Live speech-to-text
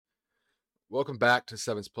Welcome back to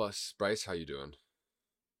Sevens Plus, Bryce. How you doing?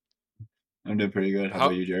 I'm doing pretty good. How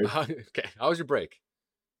about you, Jared? Okay. How was your break?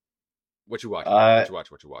 What you watching? Uh,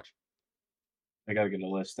 What you watch? I gotta get a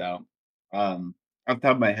list out. Off the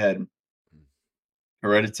top of my head, Hmm.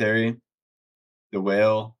 Hereditary, The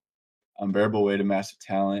Whale, Unbearable Weight of Massive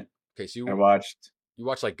Talent. Okay, so I watched. you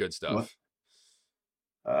watch like good What? stuff.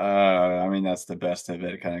 I mean that's the best of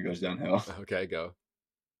it. It kind of goes downhill. Okay, go.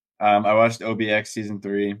 I watched OBX season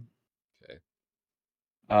 3. Okay.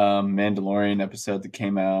 Mandalorian episode that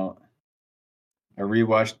came out. I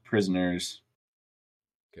rewatched Prisoners.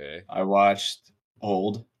 Okay. I watched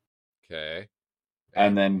Old, Okay.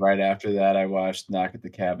 and then right after that, I watched Knock at the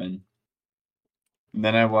Cabin. And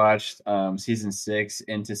then I watched season 6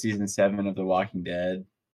 into season 7 of The Walking Dead,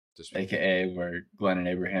 just aka where Glenn and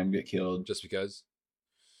Abraham get killed. just because.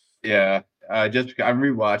 Yeah, I'm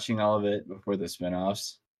rewatching all of it before the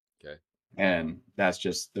spinoffs, Okay. and that's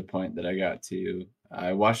just the point that I got to.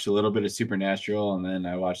 I watched a little bit of Supernatural, and then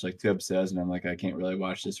I watched like 2 episodes, and I'm like, I can't really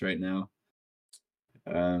watch this right now.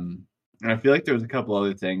 And I feel like there was a couple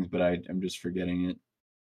other things, but I'm just forgetting it.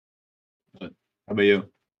 But how about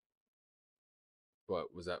you?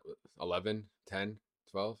 What was that? 11, 10,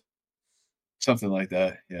 12? Something like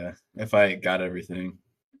that. Yeah, if I got everything.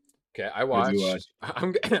 Okay, I What did you watch? watched.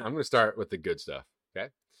 I'm gonna start with the good stuff. Okay.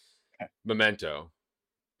 Memento.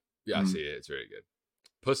 Yeah, I Mm, see it. It's very good.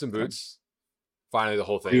 Puss in okay. Boots. Finally, the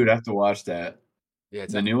whole Dude, thing. I have to watch that. Yeah,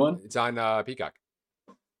 The new one? it's on Peacock.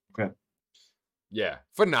 Okay. Yeah,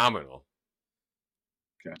 phenomenal.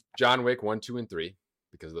 Okay. John Wick 1, 2, and 3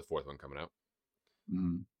 because of the fourth one coming out.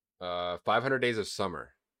 Mm. 500 Days of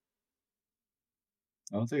Summer.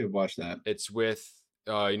 I don't think I've watched that. It's with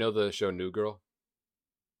you know the show New Girl.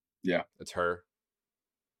 Yeah. It's her.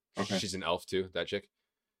 Okay. She's an elf too. That chick.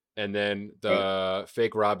 And then Oh, the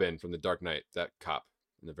fake Robin from The Dark Knight. That cop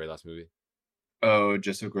in the very last movie. oh,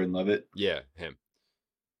 Joseph Gordon-Levitt. Yeah, him.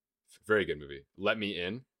 Very good movie. Let Me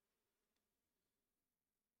In.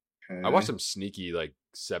 I watched Okay. some sneaky like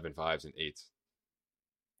 7 5s and 8s.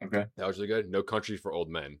 Okay. That was really good. No Country for Old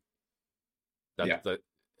Men. Yeah. That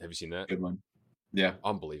have you seen that? Good one. Yeah.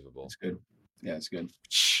 Unbelievable. It's good. Yeah, it's good.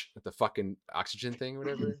 With the fucking oxygen thing,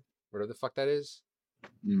 whatever the fuck that is.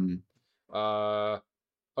 Mm.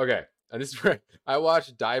 Okay, and this is where I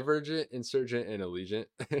watched Divergent, Insurgent, and Allegiant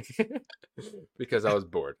because I was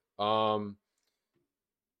bored.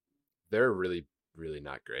 They're really, really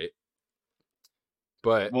not great.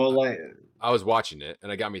 But Well, like, I was watching it,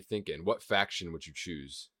 and it got me thinking: what faction would you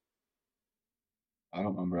choose? I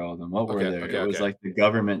don't remember all of them. What were Okay, there? okay, It was okay. like the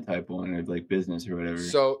government type one or like business or whatever.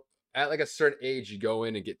 So at like a certain age, you go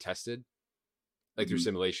in and get tested, like through Mhm.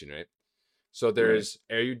 simulation, right? So Right. there's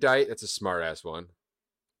erudite. That's a smart ass one.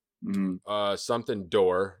 Mm-hmm. Something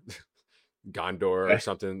door, Gondor or Okay.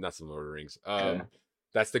 something. That's the Lord of the Rings. Okay.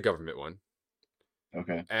 That's the government one.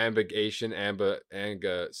 Okay. Ambigation,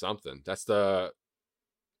 anga something. That's the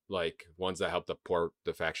like ones that help the poor,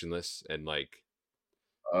 the factionless, and like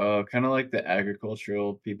Kind of like the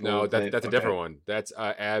agricultural no, people that's type. that's a Okay. different one. That's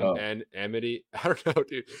ab Oh, and amity. I don't know,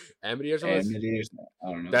 dude. Amity or something. amity or something?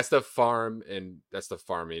 I don't know. That's the farm and that's the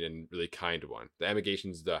farming and really kind one. The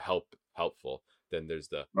amigation's the helpful. Then there's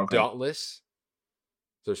the Okay. dauntless.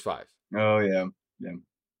 So there's 5. Oh, yeah. Yeah.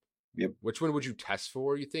 Yep. Which one would you test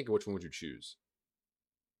for? You think, or which one would you choose?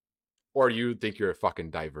 Or you think you're a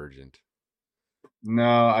fucking divergent?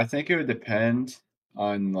 No, I think it would depend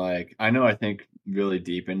on like I think really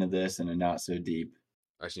deep into this in a not so deep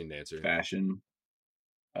I just need an answer. fashion.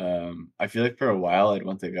 I feel like for a while I'd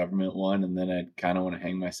want the government one, and then I'd kind of want to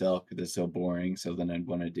hang myself because it's so boring. So then I'd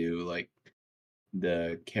want to do like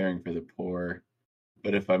the caring for the poor.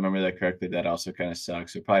 But if I remember that correctly, that also kind of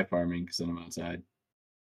sucks. So probably farming because then I'm outside.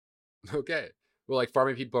 Okay. Well, like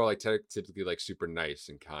farming people are like typically like super nice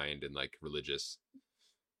and kind and like religious.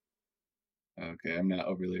 Okay, I'm not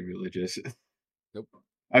overly religious. Nope.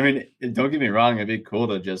 I mean, don't get me wrong, it'd be cool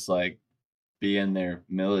to just like be in their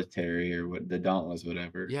military or what the Dauntless,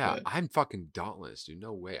 whatever. Yeah, But I'm fucking dauntless, dude.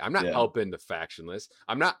 No way. I'm not yeah, helping the factionless.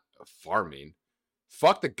 I'm not farming.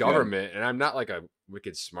 Fuck the yeah, government, and I'm not like a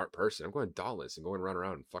wicked smart person. I'm going dauntless and going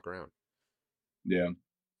around and fuck around. yeah,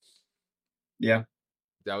 yeah,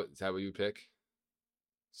 Is that what you pick?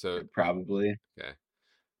 So probably. okay,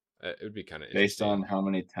 it would be kind of Based on interesting. how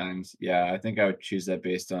many times, yeah, I think I would choose that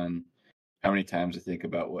based on how many times I think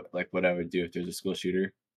about what I would do if there's a school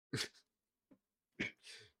shooter.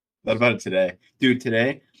 Thought about it today, dude.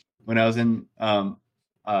 Today, when I was in all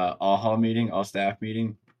hall meeting, all staff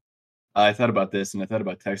meeting, I thought about this and I thought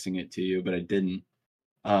about texting it to you, but I didn't.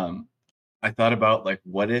 Um, I thought about like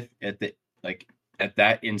what if at the like at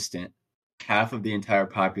that instant half of the entire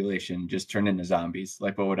population just turned into zombies.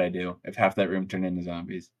 Like, what would I do if half that room turned into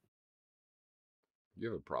zombies? You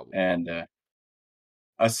have a problem. And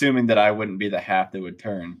assuming that I wouldn't be the half that would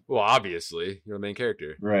turn. Well, obviously, you're the main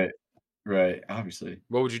character. Right. Right. Obviously.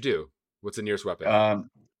 What would you do? What's the nearest weapon? Um.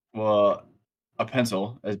 Well, a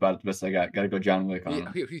pencil is about the best I got. Got to go John Wick on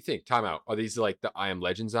them. Who do you think? Time out. Are these like the I Am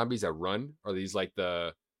Legend zombies that run? Or are these like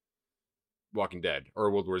the Walking Dead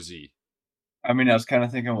or World War Z? I mean, I was kind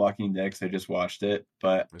of thinking Walking Dead 'cause I just watched it,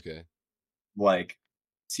 but Okay. like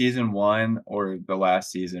season 1 or the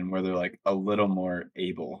last season where they're like a little more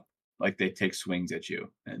able, like they take swings at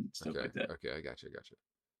you and stuff Okay. like that. Okay. I got you. I got you.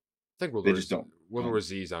 I think They just World don't. War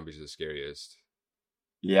Z zombies are the scariest.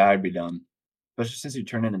 Yeah, I'd be done. Especially since you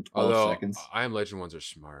turn it in 12 Although seconds. I Am Legend ones are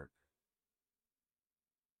smart.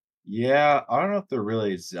 Yeah, I don't know if they're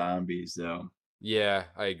really zombies though. Yeah,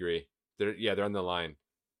 I agree. They're on the line.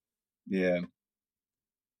 Yeah,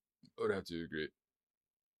 I would have to agree.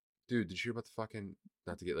 Dude, did you hear about the fucking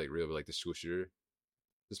not to get like real, but like the school shooter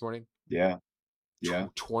this morning? yeah, yeah,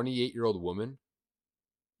 28-year-old woman.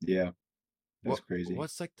 yeah. That's What crazy.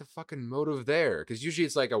 what's like the fucking motive there? Because usually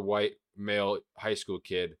it's like a white male high school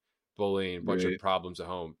kid bullying a bunch of Right. problems at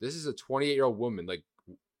home. This is a 28-year-old woman. Like,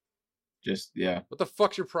 Just yeah. what the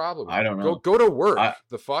fuck's your problem? I don't know. Go to work. I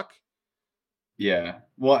The fuck? Yeah.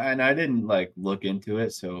 Well, and I didn't like look into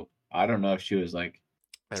it, so I don't know if she was like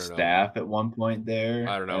I don't know. staff at one point I there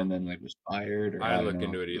don't know. and then like was fired or I I didn't don't look know.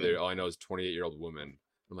 into it But either. All I know is 28-year-old woman.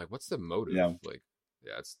 I'm like, what's the motive? yeah, Like,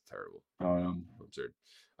 yeah, it's terrible, um, absurd.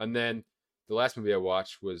 And then the last movie I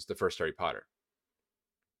watched was the first Harry Potter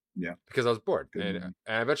yeah, because I was bored, good movie. and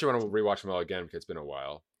I eventually want to rewatch them all again because it's been a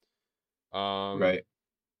while. Um, Right.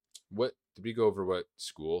 what did we go over? What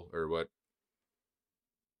school or what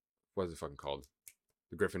is it fucking called?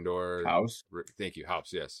 The Gryffindor. House? Thank you,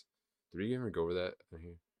 House. Yes. Did we even go over that in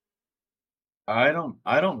here? I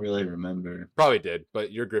don't really remember. Probably did,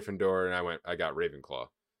 but you're Gryffindor, and I got Ravenclaw.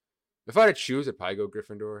 If I had to choose, I'd probably go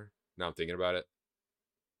Gryffindor. Now I'm thinking about it.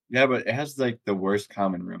 Yeah, but it has like the worst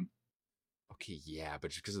common room. Okay, yeah,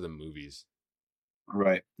 but just because of the movies,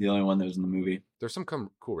 Right. The only one that was in the movie. there's some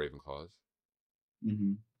cool Ravenclaws.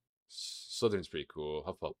 Hmm. Slytherin's pretty cool.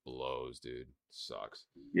 Hufflepuff blows, dude. Sucks.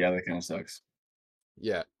 Yeah, that kind of sucks.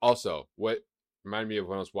 Yeah. Also, what reminded me of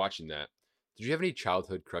when I was watching that? Did you have any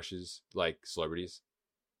childhood crushes like celebrities?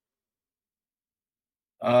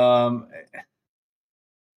 Um,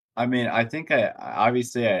 I mean, I think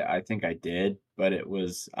I think I did, but it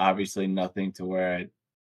was obviously nothing to where I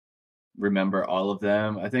remember all of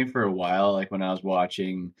them. I think for a while, like when I was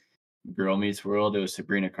watching Girl Meets World, it was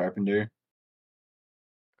Sabrina Carpenter,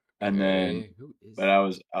 and then, Okay, who is but I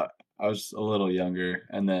was a little younger,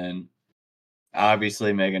 and then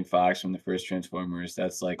obviously Megan Fox from the first Transformers.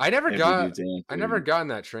 That's like every dude's I never answer. got on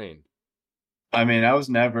that train. I mean, I was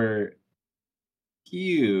never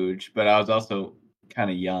huge, but I was also kind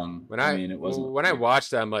of young. I mean, it wasn't When I like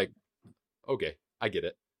watched that, I'm like, okay, I get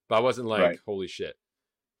it. But I wasn't like, right, holy shit.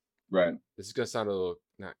 right, This is gonna sound a little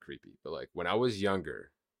not creepy, but like when I was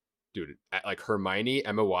younger, dude, like Hermione,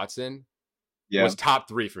 Emma Watson yeah, was top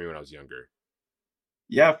 3 for me when I was younger.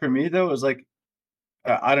 yeah. For me though, it was like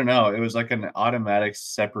I don't know. It was like an automatic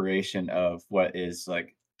separation of what is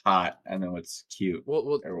like hot and then what's cute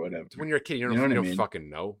Well, or whatever. when you're a kid, You know what you I don't mean? fucking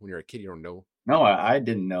know. When you're a kid, you don't know. No, I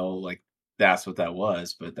didn't know like that's what that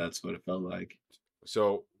was, but that's what it felt like.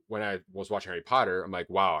 So when I was watching Harry Potter, I'm like,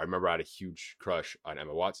 wow, I remember I had a huge crush on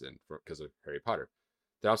Emma Watson because of Harry Potter.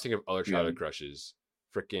 Then I was thinking of other Yeah, childhood crushes.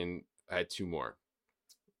 Freaking, I had 2 more.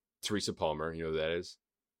 Teresa Palmer, you know who that is?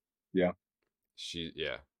 yeah.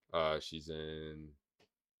 Yeah, she's in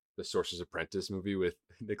the Sorcerer's Apprentice movie with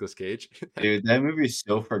Nicolas Cage. Dude, that movie's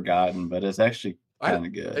so forgotten, but it's actually I, kind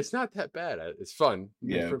of good. it's not that bad. It's fun. I'm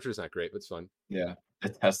Yeah, sure it's not great, but it's fun. yeah. The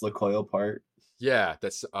Tesla coil part. Yeah,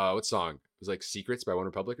 that's what song? It was like Secrets by One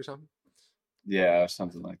Republic or something. Yeah,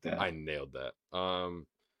 something like that. I nailed that.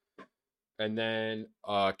 And then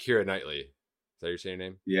Keira Knightley. Is that your saying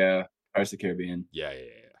name? Yeah, Pirates of the Caribbean. Yeah, yeah,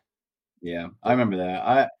 yeah. Yeah, I Those, remember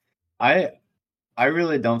that. I I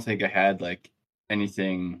really don't think I had like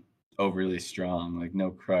anything overly strong, like no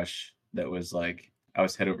crush that was like I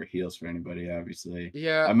was head over heels for anybody, obviously. I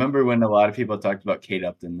yeah, remember when a lot of people talked about Kate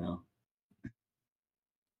Upton though.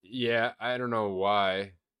 yeah. I don't know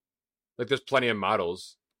why. Like, there's plenty of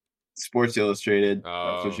models. Sports Illustrated,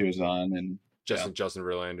 that's what Uh, she was on, and yeah, Justin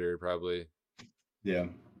Verlander probably. yeah.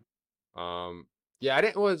 Um, yeah, I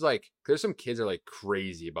didn't was like. There's some kids that are like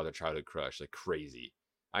crazy about their childhood crush, like crazy.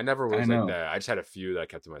 I never I was like know. that. I just had a few that I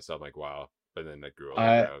kept to myself, like wow. But then I grew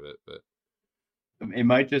I out of it. But it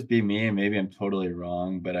might just be me, and maybe I'm totally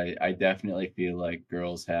wrong, but I definitely feel like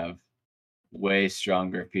girls have way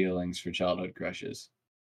stronger feelings for childhood crushes.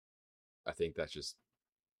 I think that's just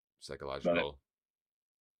But psychological.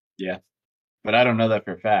 yeah, but I don't know that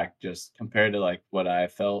for a fact. Just compared to like what I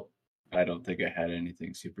felt, I don't think I had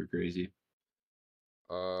anything super crazy.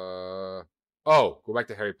 Oh, go back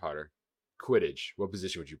to Harry Potter. Quidditch. What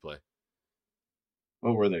position would you play?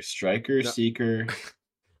 What were there? Striker, No. seeker.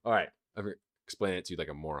 All right. I'm gonna explain it to you like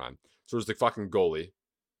a moron. So there's the fucking goalie.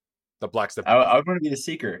 The black's the I would want to be the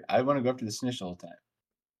seeker. I want to go up to the snitch the whole time.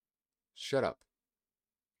 shut up.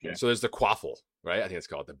 Yeah. So there's the quaffle, right? I think it's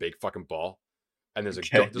called the big fucking ball. And there's a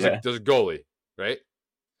Okay. Yeah. there's a goalie, right?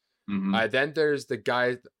 Hmm. Then there's the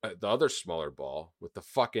guy, the other smaller ball with the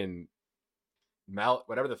fucking mallet,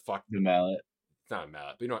 whatever the fuck. The mallet. It's not a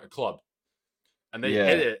mallet, but you know, a club. And they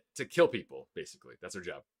hit Yeah. it to kill people. Basically, that's their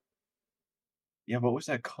job. Yeah. What was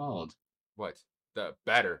that called? What? The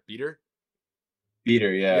beater?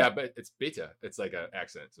 Beater. Yeah, Yeah. but it's beta. It's like an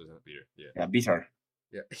accent, so it's not beater. Yeah, Yeah. Beater.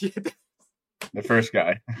 yeah, The first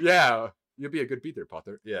guy. yeah. You'll be a good beater,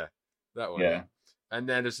 Potter. Yeah, that one. Yeah. And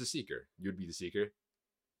then there's the seeker. You'd be the seeker.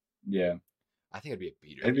 Yeah. I think I'd be a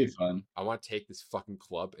beater. It'd be Dude. fun. I want to take this fucking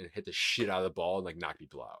club and hit the shit out of the ball and like knock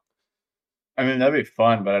people out. I mean, that'd be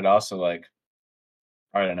fun, but I'd also like,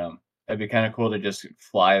 I don't know. It'd be kind of cool to just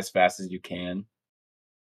fly as fast as you can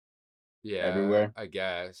Yeah, everywhere. I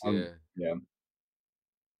guess. Yeah, Yeah.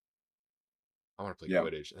 I want to play Yeah.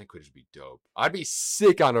 Quidditch. I think Quidditch would be dope. I'd be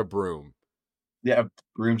sick on a broom. Yeah.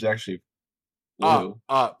 Broom's actually Up, blue.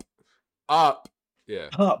 up, up. Yeah,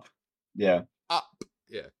 Up. Yeah. up.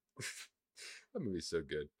 Yeah. That movie's so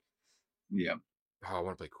good. Yeah. Oh, I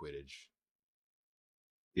want to play Quidditch.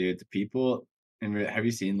 Dude, the people have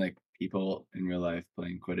you seen like people in real life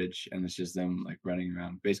playing Quidditch and it's just them like running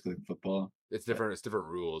around basically like football? It's But, different. It's different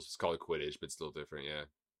rules. It's called Quidditch, but still different. Yeah.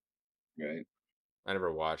 right. I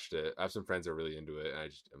never watched it. I have some friends that are really into it,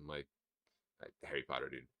 and I'm like Harry Potter,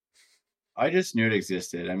 dude. I just knew it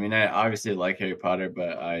existed. I mean, I obviously like Harry Potter,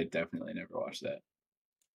 but I definitely never watched that.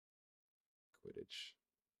 Quidditch.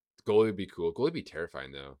 Goalie would be cool. Goalie would be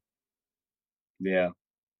terrifying though. Yeah.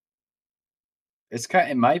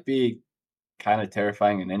 It might be kind of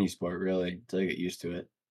terrifying in any sport really until you get used to it.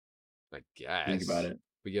 I Think about guess. it.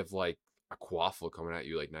 But you have like a quaffle coming at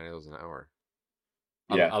you like 9 miles an hour.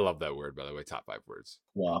 Yeah. I love that word, by the way. Top 5 words.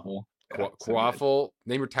 Waffle. Yeah, so good. Quaffle.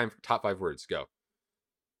 Name your top 5 words. Go.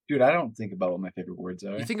 Dude, I don't think about what my favorite words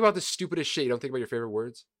You are. think about the stupidest shit. You don't think about your favorite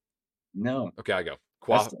words. No. Okay, I go.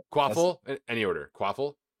 That's Quaffle. Any order.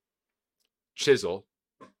 Quaffle. Chisel.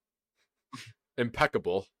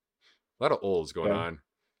 Impeccable. A lot of olds going okay. on.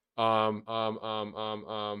 I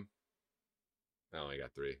only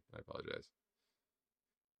got 3. I apologize.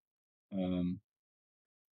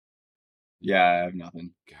 Yeah, I have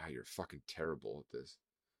nothing. God, you're fucking terrible at this.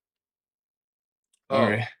 All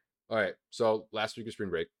right. All right. So last week was spring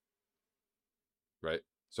break, right?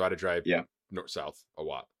 So I had to drive Yeah. north south a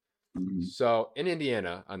lot. Mhm. So in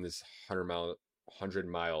Indiana on this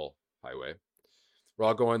 100-mile highway, we're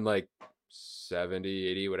all going like 70,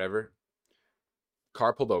 80, whatever.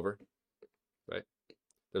 Car pulled over, right?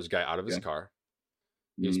 There's a guy out of his Okay. car.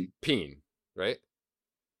 He was peeing, right?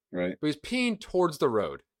 Right. But he's peeing towards the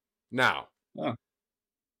road. Now, Oh.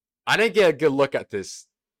 I didn't get a good look at this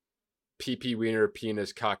pee wiener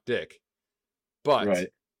penis cock dick. But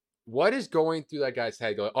Right. what is going through that guy's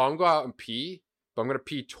head? Going, oh, I'm going to go out and pee, but I'm going to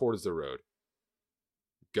pee towards the road.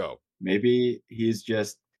 Go. Maybe he's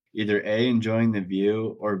just either A, enjoying the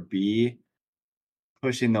view, or B,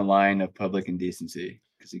 pushing the line of public indecency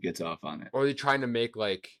because he gets off on it. Or are they trying to make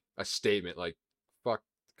like a statement like, fuck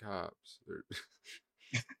the cops?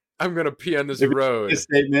 I'm going to pee on this If it's road. a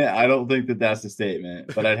statement, I don't think that that's a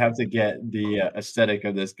statement, but I'd have to get the aesthetic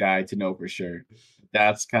of this guy to know for sure.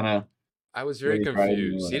 That's kind of I was what very he's driving me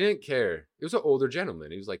confused. He with. didn't care. It was an older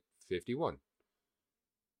gentleman. He was like 51.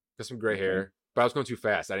 Got some gray Okay. hair, but I was going too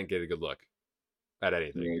fast. I didn't get a good look at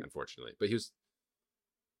anything, Right. unfortunately. But he was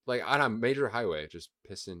like on a major highway, just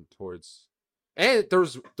pissing towards. And there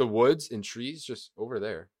was the woods and trees just over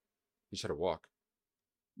there. He just had to walk.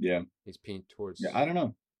 Yeah. He's peeing towards. Yeah. I don't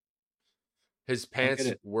know. His I get pants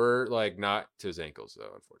it. were like not to his ankles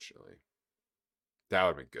though, unfortunately. That would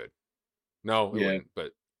have been good. No, it Yeah. wouldn't, but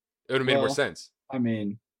it would have made more Well, sense. I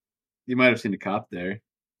mean, you might have seen a cop there.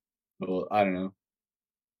 Well, I don't know.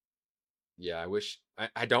 Yeah, I wish.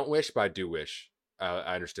 I don't wish, but I do wish.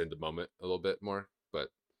 I understood the moment a little bit more, but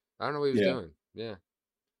I don't know what he was Yeah. doing. Yeah,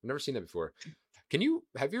 I've never seen that before. Can you?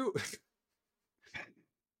 Have you?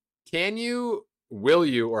 Can you? Will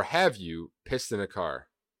you? Or have you pissed in a car?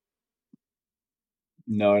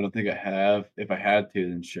 No, I don't think I have. If I had to,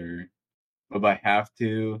 then sure. But if I have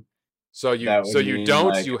to, That would you mean don't,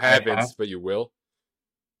 like you I'd have haven't, but you will.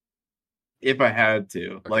 if I had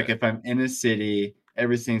to. Like Okay. if I'm in a city,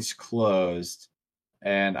 everything's closed,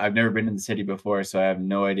 and I've never been in the city before, so I have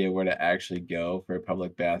no idea where to actually go for a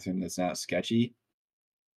public bathroom that's not sketchy.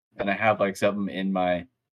 And I have like something in my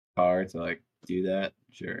car to like do that,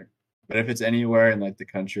 sure. But if it's anywhere in like the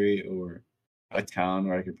country or a town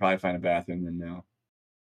where I could probably find a bathroom, then no.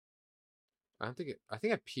 I think I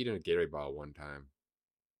peed in a Gatorade bottle one time.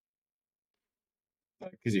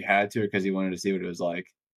 Because you had to, or because you wanted to see what it was like.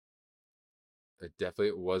 It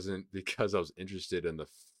definitely wasn't because I was interested in the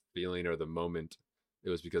feeling or the moment. It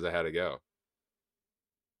was because I had to go.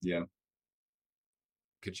 Yeah.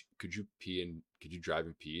 Could you pee and could you drive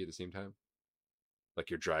and pee at the same time? Like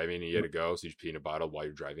you're driving and you had to go, so you just pee in a bottle while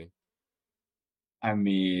you're driving. I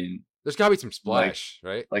mean, There's gotta be some like splash,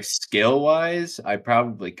 right? skill wise, I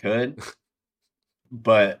probably could,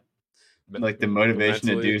 but like the But motivation to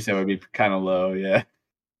mentally, do so would be kind of low, yeah.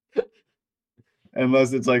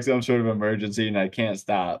 Unless it's like some sort of emergency and I can't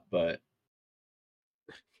stop, but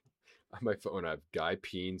on my phone, I have guy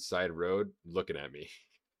peeing side road looking at me.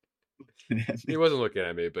 He wasn't looking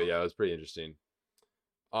at me, but yeah, it was pretty interesting.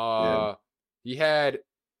 yeah. Uh, he had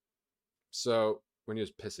so when he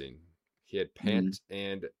was pissing, he had Mm. pant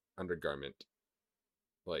and undergarment.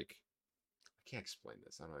 Like I can't explain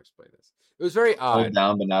this. I don't know how to explain this. It was very Pulled odd.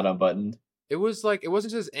 down but not unbuttoned. It was like it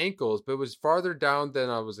wasn't his ankles, but it was farther down than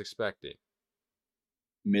I was expecting.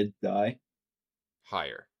 Mid thigh,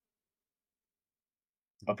 Higher.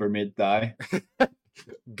 upper mid thigh.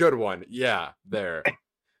 Good one. Yeah, there.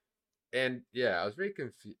 And yeah, I was very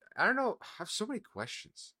confused. I don't know. I have so many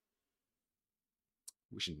questions.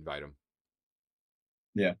 We should invite him.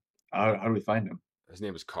 Yeah. How do we find him? His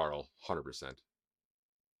name is Carl, 100%.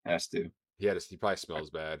 Has to. He probably smells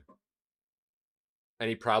bad. And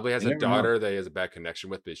he probably has You a never know. daughter that he has a bad connection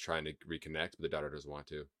with, but he's trying to reconnect, but the daughter doesn't want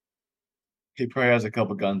to. He probably has a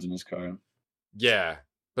couple guns in his car. Yeah.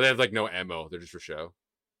 But they have like no ammo. They're just for show.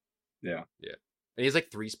 Yeah. Yeah. And he has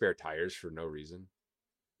like 3 spare tires for no reason.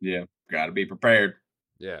 Yeah. Gotta be prepared.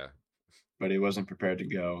 Yeah. But he wasn't prepared to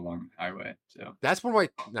go along the highway. So That's one of my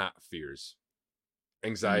not fears.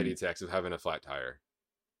 Anxiety mm, attacks of having a flat tire.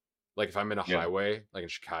 Like if I'm in a yeah. highway, like in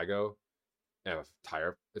Chicago, and I have a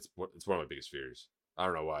tire, it's one of my biggest fears. I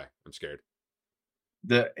don't know why. I'm scared.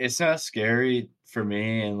 It's not scary for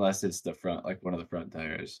me unless it's the front, like one of the front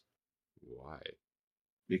tires. Why?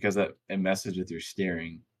 Because it messes with your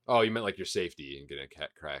steering. Oh, you meant like your safety and getting a cat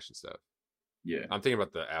crash and stuff. Yeah. I'm thinking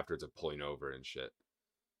about the afterwards of pulling over and shit.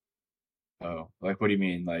 Oh, like what do you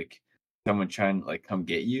mean? Like someone trying to like come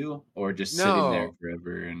get you or just sitting there No,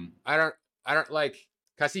 forever and I don't. I don't like.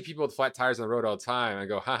 I see people with flat tires on the road all the time. I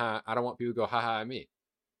go, haha. I don't want people to go, haha, at me.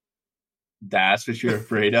 that's what you're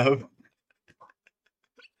afraid of?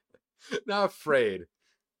 Not afraid,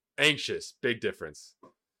 anxious. Big difference.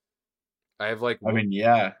 I have like I mean,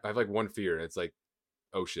 yeah, I have like one fear, and it's like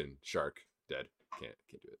ocean shark dead. Can't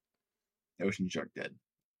do it. ocean shark dead.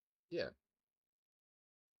 Yeah.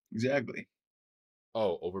 Exactly.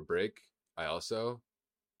 Oh, over break, I also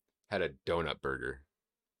had a donut burger.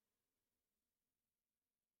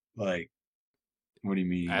 Like, what do you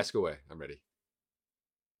mean? Ask away. I'm ready.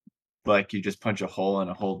 Like you just punch a hole in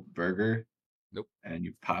a whole burger Nope. and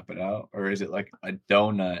you pop it out? Or is it like a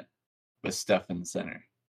donut with stuff in the center?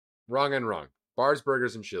 Wrong and wrong. Bars,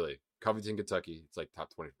 Burgers, and Chili. Covington, Kentucky. It's like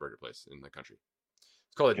top 20 burger place in the country.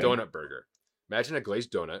 It's called a Okay. donut burger. Imagine a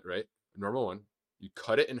glazed donut, right? A normal one. You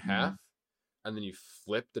cut it in half, Mm, and then you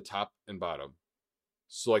flip the top and bottom.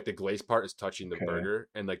 So like the glazed part is touching the okay. burger,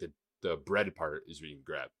 and like the breaded part is where you can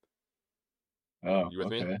grab. Oh, You with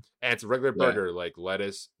me? okay. And it's a regular Yeah. burger, like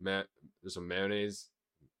lettuce, there's some mayonnaise,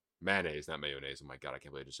 not mayonnaise. Oh my god, I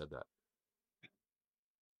can't believe I just said that.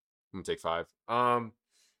 I'm gonna take 5.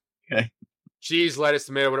 Okay. Cheese, lettuce,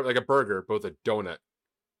 tomato, whatever, like a burger, both a donut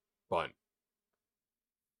bun.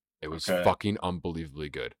 It was Okay. fucking unbelievably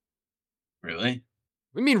good. Really?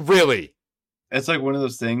 I mean, really? It's like one of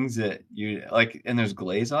those things that you like, and there's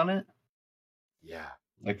glaze on it, Yeah.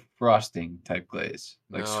 like frosting type glaze,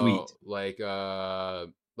 like No, sweet, like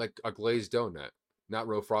a glazed donut, not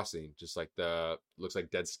real frosting, just like the looks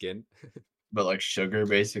like dead skin. but like sugar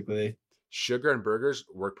basically. Sugar and burgers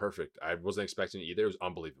work perfect. I wasn't expecting it either. It was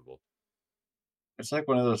unbelievable. It's like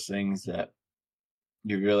one of those things that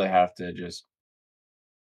you really have to just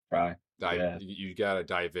try. Dive, Yeah. you gotta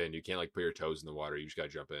dive in. You can't like put your toes in the water. You just gotta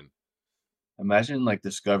jump in. Imagine like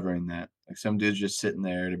discovering that. Like some dude's just sitting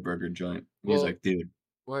there at a burger joint. And he's Well, like, dude,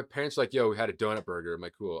 my parents were like, "Yo, we had a donut burger." I'm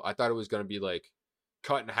like, "Cool." I thought it was gonna be like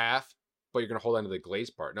cut in half, but you're gonna hold on to the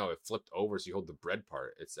glazed part. No, it flipped over, so you hold the bread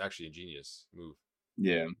part. It's actually a genius move.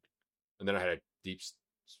 yeah. and then I had a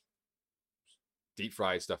deep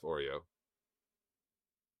fried stuffed Oreo.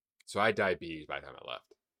 So I had diabetes by the time I left.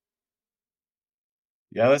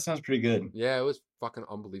 Yeah, that sounds pretty good. Yeah, it was fucking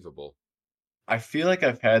unbelievable. I feel like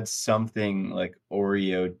I've had something like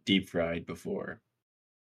Oreo deep fried before,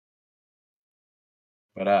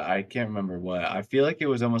 but I can't remember what. I feel like it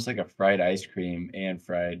was almost like a fried ice cream and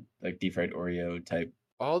fried like deep fried Oreo type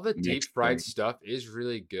All the deep mixed fried thing. stuff is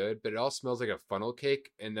really good, but it all smells like a funnel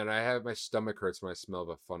cake, and then I have my stomach hurts when I smell of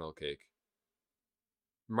a funnel cake.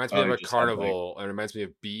 Reminds me Oh, of you a just have like carnival, and it reminds me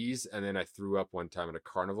of bees, and then I threw up one time at a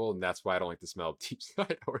carnival, and that's why I don't like the smell of deep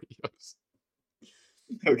fried Oreos.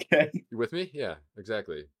 okay. You with me? Yeah,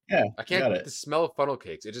 exactly. Yeah, I got can't it. the smell of funnel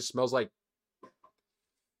cakes. It just smells like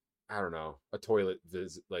I don't know a toilet.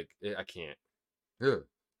 I can't. Ugh. It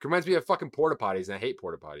reminds me of fucking porta potties, and I hate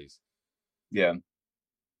porta potties. Yeah.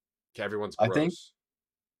 Everyone's I think gross.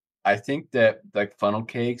 I think that like funnel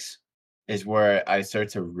cakes is where I start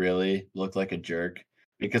to really look like a jerk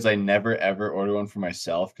because I never ever order one for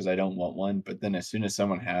myself because I don't want one. But then as soon as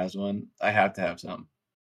someone has one, I have to have some.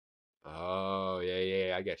 Oh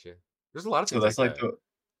yeah, I get you. There's a lot of So things like that's like that. the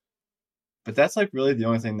but that's like really the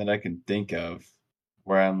only thing that I can think of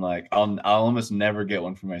where I'm like I'll almost never get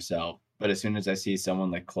one for myself. But as soon as I see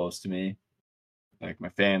someone like close to me, like my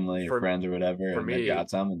family or For friends or whatever, for and they've me, got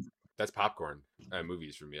some, and that's popcorn at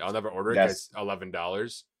movies for me. I'll never order it that's because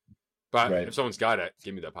 $11. But right. if someone's got it,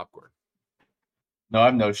 give me that popcorn. No, I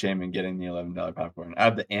have no shame in getting the $11 popcorn. I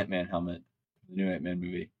have the Ant-Man helmet, the new Ant-Man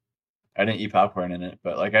movie. I didn't eat popcorn in it,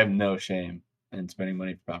 but like I have no shame in spending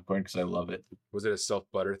money for popcorn because I love it. Was it a self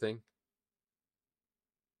butter thing?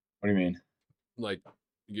 What do you mean? Like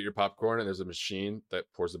you get your popcorn and there's a machine that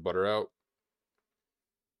pours the butter out.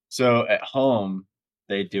 So at home,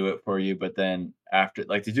 they do it for you, but then after,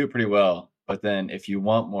 like they do it pretty well. But then if you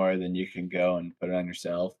want more, then you can go and put it on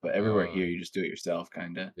yourself. But everywhere Uh, here, you just do it yourself,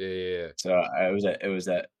 kind of. yeah. So it was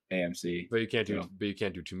at AMC. So But you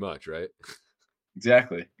can't do too much, right?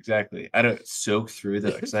 exactly. I don't soak through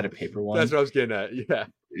the because I had a paper That's one. what I was getting at. Yeah,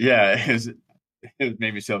 Yeah, it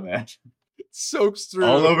made me so mad. it soaks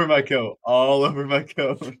All through. over my coat. All over my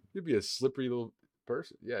coat. You'd be a slippery little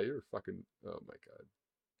person. Yeah, you're a fucking. Oh my god,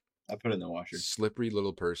 I put it in the washer. slippery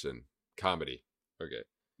little person. Comedy. Okay.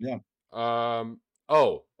 Yeah.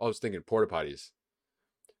 Oh, I was thinking porta potties.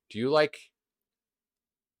 Do you like?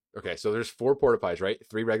 Okay, so there's 4 porta potties, right?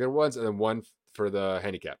 3 regular ones, and then one for the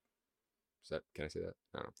handicap. Is that? Can I say that?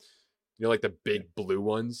 I don't know. You know, like the Yeah. big blue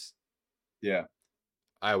ones. Yeah.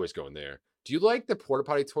 I always go in there. Do you like the porta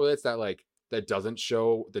potty toilets that doesn't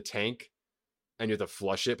show the tank and you have to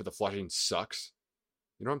flush it, but the flushing sucks?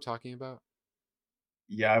 You know what I'm talking about?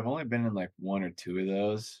 Yeah, I've only been in like one or two of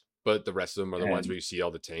those. But the rest of them are the ones And where you see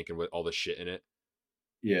all the tank and with all the shit in it.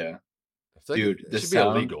 yeah, I feel like dude, it the should be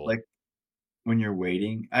sound illegal. like when you're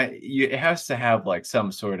waiting, it has to have like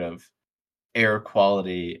some sort of air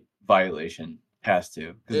quality violation. Has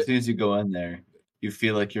to. Because as It, soon as you go in there, you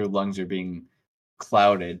feel like your lungs are being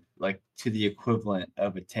clouded like to the equivalent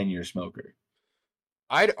of a 10-year smoker.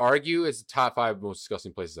 I'd argue it's the top 5 most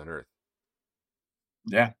disgusting places on earth,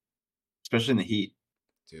 Yeah, especially in the heat,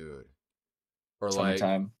 dude. Or like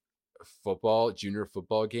summertime. junior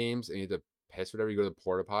football games, and you have to piss whatever. You go to the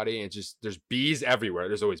porta potty, and it's just there's bees everywhere.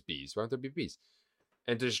 There's always bees. Why don't there be bees?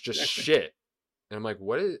 And there's just Exactly. shit. And I'm like,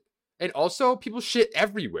 what is? And also, people shit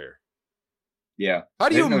everywhere. Yeah.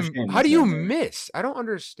 They have no shame How in do you saying that. miss? I don't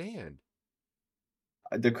understand.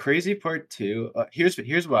 The crazy part too,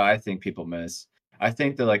 here's what I think people miss. I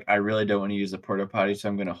think that like I really don't want to use the porta potty, so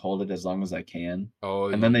I'm gonna hold it as long as I can, Oh,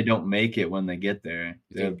 and then they don't make it when they get there.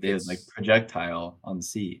 you think They have like projectile on the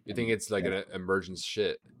seat, you think and it's like yeah, an emergence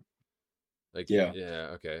shit? Like, yeah,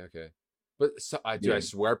 yeah, okay. But I yeah.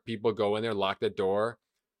 swear, people go in there, lock the door,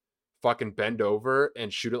 fucking bend over,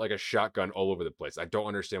 and shoot it like a shotgun all over the place. I don't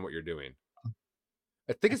understand what you're doing.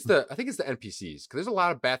 I think it's the NPCs because there's a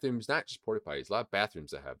lot of bathrooms, not just porta potties, a lot of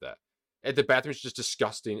bathrooms that have that. And the bathroom's just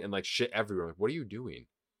disgusting and like shit everywhere. Like, what are you doing?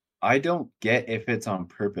 I don't get if it's on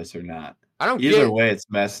purpose or not. I don't Either get. way, it's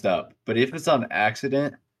messed up. But if it's on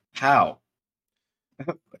accident, how?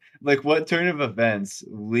 Like, what turn of events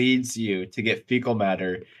leads you to get fecal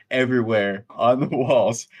matter everywhere on the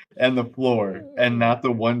walls and the floor, and not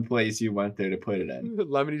the one place you went there to put it in?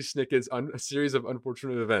 Lemony Snicket's a series of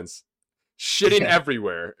unfortunate events. Shitting Yeah,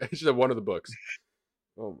 everywhere. It's just one of the books.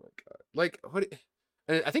 Oh my god! Like what?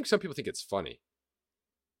 And I think some people think it's funny.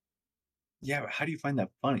 yeah. But how do you find that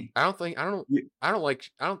funny? I don't think You I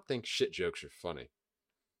don't think shit jokes are funny.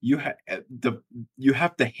 you ha- the you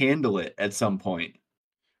have to handle it at some point.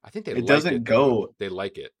 I think they It like doesn't it though. go. They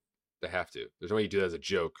like it. They have to. There's no way you do that as a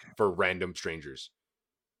joke for random strangers.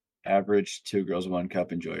 Average 2 girls, 1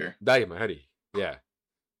 cup enjoyer. Dai mahari. Yeah.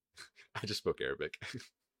 I just spoke Arabic.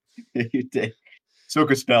 You did.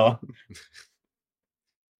 Spoke a spell.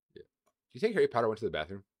 Yeah. Do you think Harry Potter went to the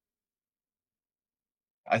bathroom?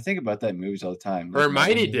 I think about that in movies all the time, like Marvel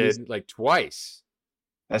Hermione movies. did like twice.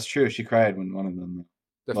 That's true. She cried when one of them,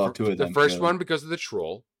 The well, 2 of the them first killed. one because of the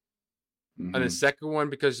troll, and the Hmm. second one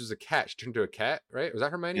because it was a cat. She turned into a cat, right? Was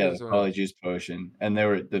that Hermione or Yeah, was the someone else? polyjuice potion, and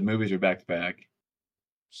the movies were back to back.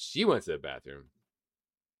 She went to the bathroom.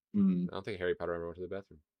 Mm. I don't think Harry Potter ever went to the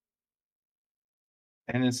bathroom.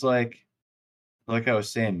 And it's like I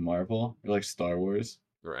was saying, Marvel or like Star Wars.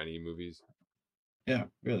 Or any movies. Yeah,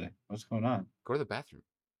 really. What's going on? Go to the bathroom.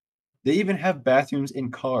 They even have bathrooms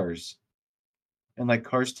in cars. And like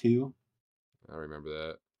Cars 2, I don't remember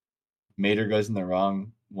that. Mater goes in the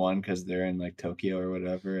wrong one because they're in like Tokyo or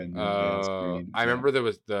whatever, and then the guy's green. I Yeah. remember there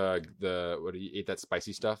was the what he ate that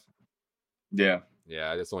spicy stuff. Yeah.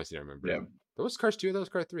 Yeah, that's the only scene I remember. Yeah. That was Cars 2. That was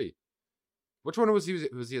Cars 3. Which one was he?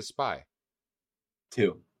 Was he a spy?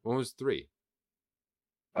 2. One was 3.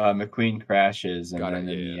 McQueen crashes, and Got then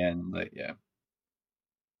it. Yeah, in yeah. the end, like, yeah.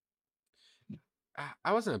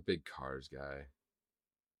 I wasn't a big Cars guy.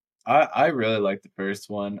 I really liked the first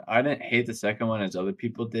one. I didn't hate the second one as other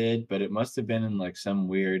people did, but it must have been in like some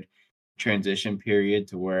weird transition period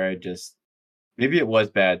to where I just maybe it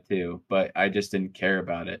was bad too, but I just didn't care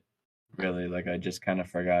about it really. Like I just kind of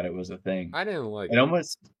forgot it was a thing. I didn't like It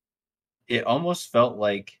it. almost felt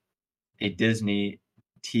like a Disney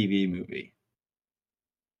TV movie.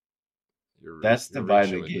 That's the You're vibe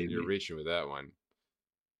reaching it with it. gave You're me. reaching with that one.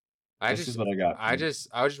 This is what I got from it.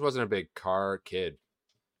 I just wasn't a big car kid.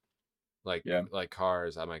 Yeah. Like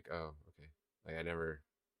cars. I'm like, oh, okay. Like I never.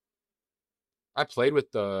 I played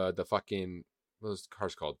with the fucking what was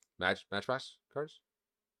cars called? Matchbox cars?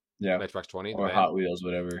 Yeah. Matchbox 20, the Or band. Hot Wheels,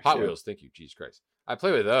 whatever. Hot Yeah. Wheels. Thank you, Jesus Christ. I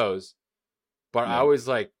play with those, but I Yeah. always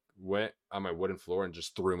like went on my wooden floor and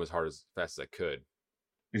just threw them as hard as fast as I could.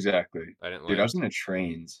 Exactly. I didn't Dude, I like. was into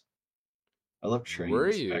trains. I love Were trains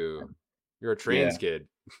back you? then. You're a trans Yeah. kid,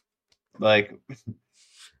 Like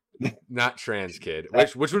not trans kid.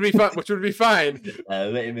 Which would be fun. Which would be fine.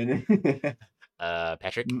 wait a minute.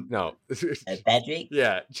 Patrick. No. Patrick?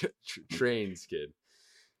 Yeah, trains kid.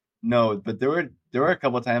 No, but there were a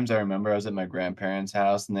couple times I remember I was at my grandparents'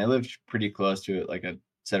 house and they lived pretty close to it, like a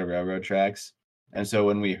set of railroad tracks. And so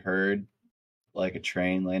when we heard like a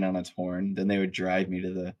train laying on its horn, then they would drive me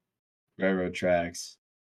to the railroad tracks.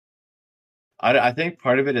 I think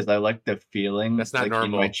part of it is I like the feeling That's not like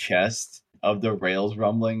in my normal. chest of the rails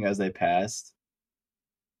rumbling as they passed.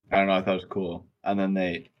 I don't know, I thought it was cool. And then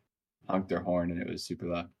they honked their horn and it was super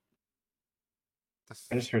loud.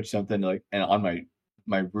 I just heard something like and on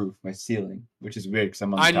my roof, my ceiling, which is weird because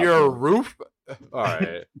I'm on the On top your floor. roof. All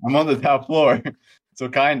right. I'm on the top floor, so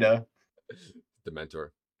kinda. The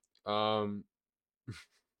mentor. Um,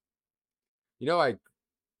 you know,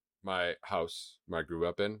 my house where I grew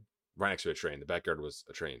up in, right next to a train. The backyard was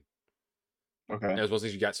a train. Okay, And it was one of those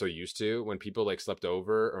things you got so used to when people like slept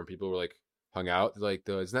over or when people were like hung out. Like,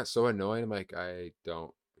 isn't that so annoying? I'm like, I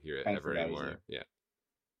don't hear it kind of ever forgot it was anymore. there.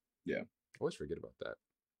 Yeah, Yeah. I always forget about that.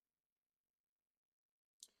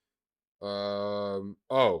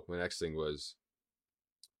 Oh, my next thing was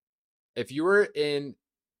if you were in,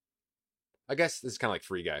 I guess this is kind of like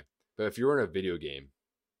Free Guy, but if you were in a video game,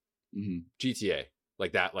 Mhm. GTA,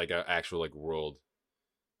 like that, like an actual like world,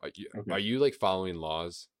 Okay. are you like following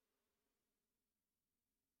laws?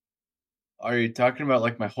 Are you talking about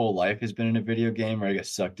like my whole life has been in a video game, or I get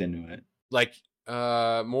sucked into it? Like,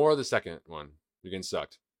 more of the second one. You're getting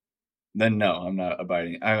sucked. Then no, I'm not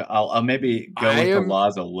abiding. I'll maybe go I with the am.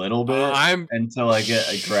 laws a little bit I'm until I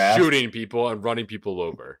get a grasp. shooting people and running people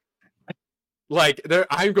over. Like,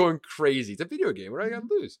 I'm going crazy. It's a video game. What do I got to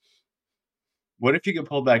lose? What if you get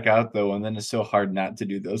pulled back out though, and then it's so hard not to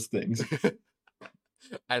do those things?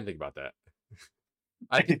 I didn't think about that.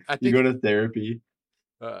 I You think go to therapy.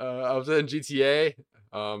 I was in GTA.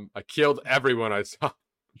 I killed everyone I saw. I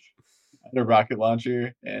had a rocket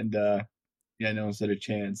launcher, and yeah, no one stood a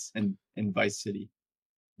chance. In Vice City.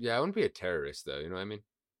 Yeah, I wouldn't be a terrorist though. You know what I mean?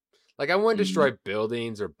 Like, I wouldn't Mhm. destroy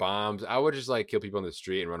buildings or bombs. I would just like kill people on the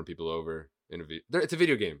street and run people over. It's a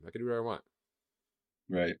video game. I can do whatever I want.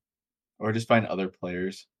 Right. Or just find other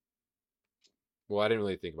players. Well, I didn't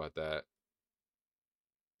really think about that.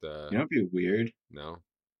 You know, it'd be weird No,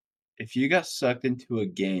 if you got sucked into a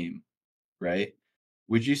game, right?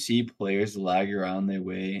 Would you see players lag around the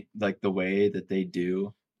way, like the way that they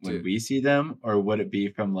do when dude. we see them, or would it be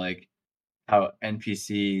from like how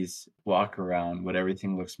NPCs walk around, when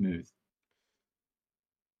everything looks smooth?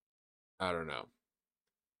 I don't know,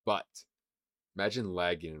 but Imagine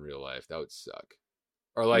lagging in real life. That would suck.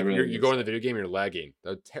 Or It like really you would go in the suck. video game, and you're lagging.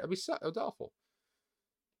 That'd be that'd be awful.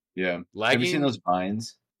 Yeah. Have you seen Lagging. those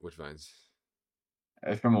vines? Which vines?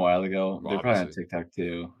 From a while ago. Well, They're probably on obviously. TikTok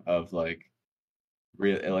too, of like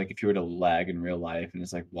real like if you were to lag in real life and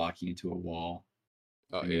it's like walking into a wall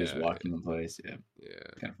Oh and you're just yeah, walking in place. Yeah. yeah.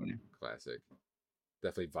 Kind of funny. Classic.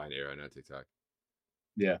 Definitely Vine era, not TikTok.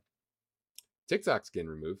 Yeah. TikTok's getting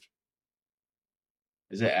removed.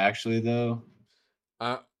 Is it actually though?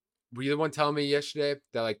 Uh, were you the one telling me yesterday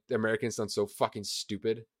that like the Americans done so fucking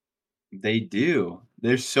stupid? They do.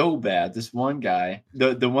 They're so bad. This one guy,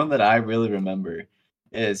 the one that I really remember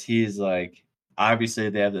is he's like obviously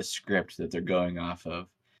they have the script that they're going off of.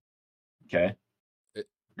 Okay. It,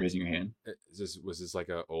 Raising your hand. was this like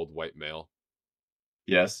a old white male?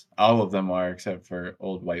 Yes. All of them are except for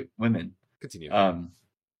old white women. Continue. Um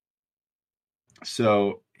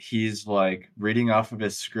so he's like reading off of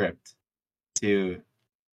his script to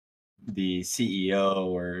the CEO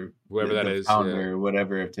or Whoever that the is, yeah. founder or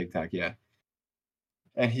whatever of TikTok, yeah.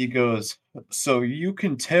 And he goes, "So you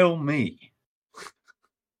can tell me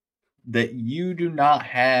that you do not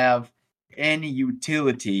have any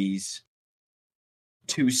utilities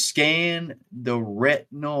to scan the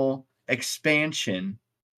retinal expansion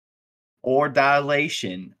or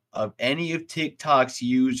dilation of any of TikTok's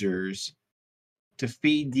users to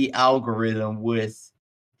feed the algorithm with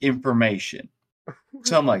information."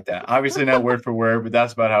 Something like that. Obviously not word for word, but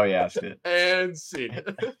that's about how he asked it. And scene.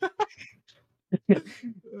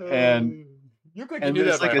 And You look like you and knew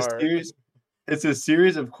that there's by like a heart. series it's a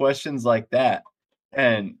series of questions like that.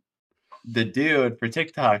 And the dude for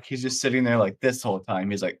TikTok, he's just sitting there like this whole time.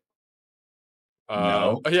 He's like,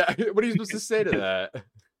 "No." Yeah. What are you supposed to say to that?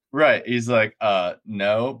 Right. He's like,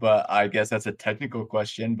 no, but I guess that's a technical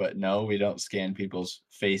question, but no, we don't scan people's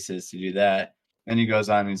faces to do that." And he goes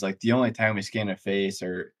on, and he's like, "The only time we scan a face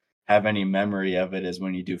or have any memory of it is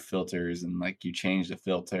when you do filters and like you change the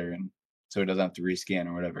filter and so it doesn't have to rescan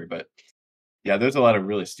or whatever." But yeah, there's a lot of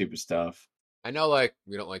really stupid stuff. I know, like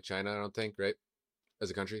we don't like China. I don't think, right?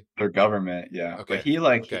 As a country. Their government, yeah. But Okay. he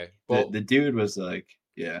like Okay. the Well, dude was like,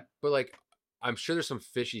 yeah, but like, I'm sure there's some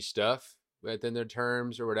fishy stuff within their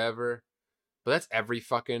terms or whatever. But that's every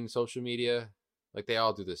fucking social media. Like they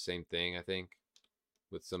all do the same thing, I think,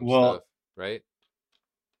 with some stuff, well, right?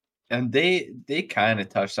 and they kind of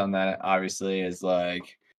touched on that obviously as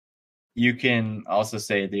like you can also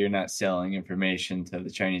say that you're not selling information to the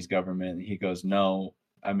Chinese government. He goes, "No,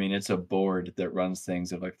 I mean it's a board that runs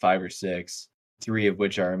things of like five or six, three of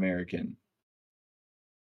which are American,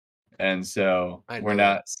 and so I we're know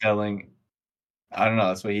that. not selling." I don't know.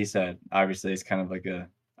 That's what he said. Obviously, it's kind of like a.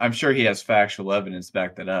 I'm sure he has factual evidence to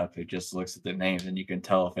back that up. He just looks at the names and you can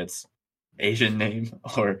tell if it's Asian name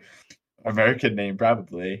or American name,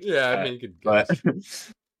 probably. Yeah, I mean, you could But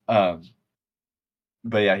guess. um,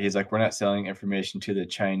 but yeah, he's like, we're not selling information to the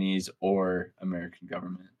Chinese or American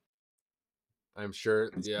government. I'm sure.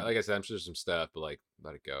 And Yeah, so like I said, I'm sure there's some stuff, but like,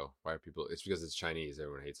 let it go. Why are people? It's because it's Chinese.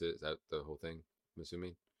 Everyone hates it. Is that the whole thing? I'm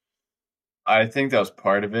assuming. I think that was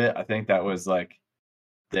part of it. I think that was like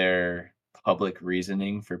their public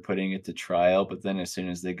reasoning for putting it to trial. But then as soon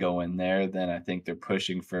as they go in there, then I think they're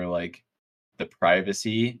pushing for like the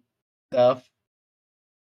privacy stuff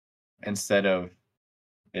instead of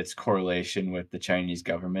its correlation with the Chinese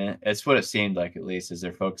government. It's what it seemed like, at least, is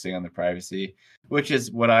they're focusing on the privacy, which is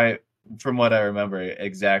from what I remember,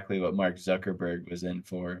 exactly what Mark Zuckerberg was in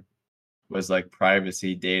for, was like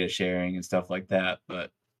privacy, data sharing, and stuff like that.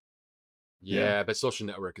 But yeah, Yeah, but Social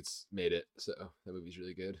Network, it's made it. So that movie's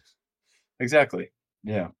really good. exactly.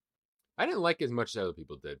 Yeah, I didn't like it as much as other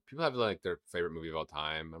people did. People have like their favorite movie of all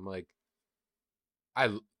time. I'm like,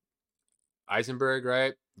 I Eisenberg,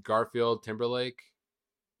 right? Garfield, Timberlake,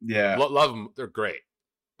 yeah, love them. They're great.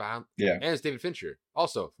 And yeah. it's David Fincher,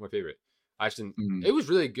 also my favorite. I just didn't. Mhm. It was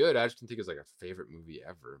really good. I just didn't think it was like a favorite movie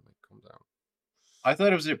ever. I'm like, calm down. I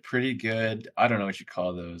thought it was a pretty good. I don't know what you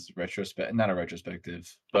call those retrospect, not a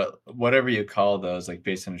retrospective, but whatever you call those, like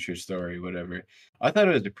based on a true story, whatever. I thought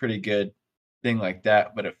it was a pretty good thing like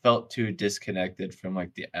that, but it felt too disconnected from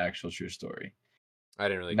like the actual true story. I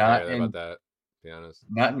didn't really Not care about in that. To be honest,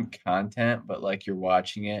 not in content, but like you're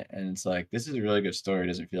watching it and it's like this is a really good story. It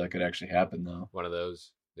doesn't feel like it actually happened though. one of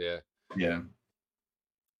those. Yeah. Yeah.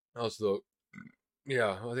 Also,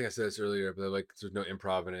 yeah, I think I said this earlier, but like, there's no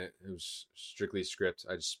improv in it. It was strictly script.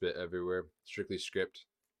 I just spit everywhere. Strictly script,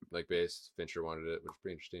 like based. Fincher wanted it, which is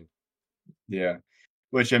pretty interesting. Yeah.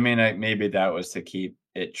 Which I mean, maybe that was to keep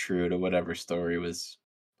it true to whatever story was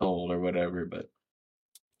told or whatever, but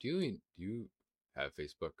Do you have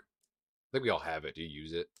Facebook? I think we all have it. Do you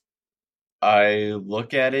use it? I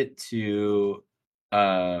look at it to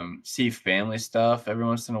see family stuff every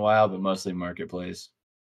once in a while, but mostly marketplace.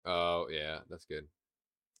 Oh yeah, that's good.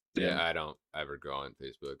 Yeah. Yeah, I don't ever go on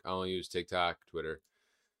Facebook. I only use TikTok, Twitter.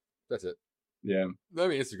 That's it. Yeah.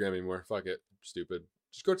 Not even Instagram anymore. Fuck it. Stupid.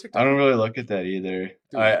 Just go to I TikTok, don't really look at that either.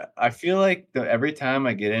 dude. I feel like every time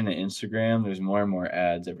I get into Instagram, there's more and more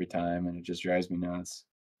ads every time, and it just drives me nuts.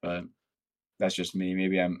 But that's just me.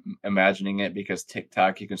 Maybe I'm imagining it because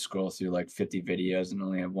TikTok, you can scroll through like 50 videos and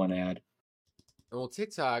only have one ad. Well,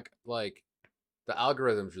 TikTok, like the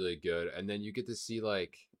algorithm's really good, and then you get to see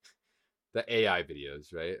like the AI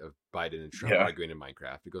videos, right, of Biden and Trump Yeah. arguing in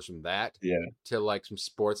Minecraft. It goes from that Yeah. to like some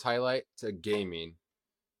sports highlight to gaming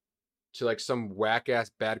to like some whack ass,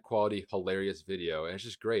 bad quality, hilarious video, and it's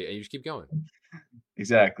just great. And you just keep going.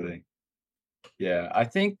 Exactly. Yeah. I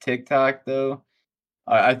think TikTok though,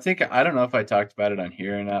 I think I don't know if I talked about it on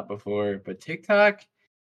here or not before, but TikTok,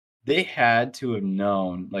 they had to have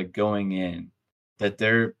known like going in that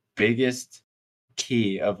their biggest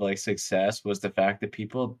key of like success was the fact that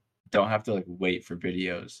people don't have to like wait for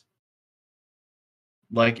videos.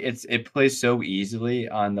 Like it plays so easily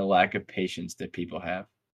on the lack of patience that people have,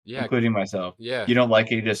 Yeah, including myself. yeah, You don't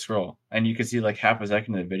like it, you just scroll. And you can see like half a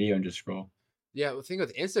second of the video and just scroll. yeah. The thing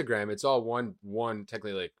with Instagram, it's all one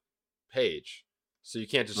technically like page, so you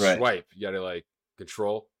can't just Right. swipe. You got to like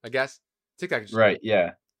control, I guess. TikTok, just, Right.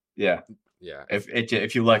 Yeah. Yeah. yeah.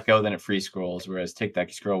 If you let go, then it free scrolls, whereas TikTok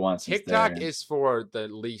you scroll once and it's there TikTok and is for the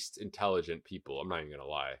least intelligent people. I'm not even gonna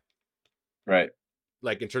lie. right.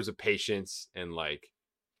 Like in terms of patience and like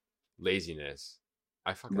laziness,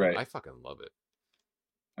 Right. I fucking love it.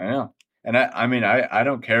 I know. And I mean I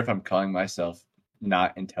don't care if I'm calling myself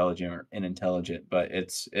not intelligent or unintelligent, but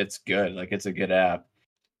it's good. Like it's a good app.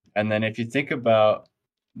 And then if you think about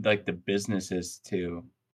like the businesses too,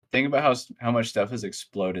 think about how much stuff has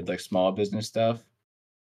exploded, like small business stuff.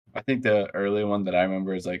 I think the early one that I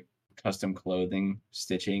remember is like custom clothing,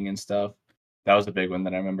 stitching and stuff. That was a big one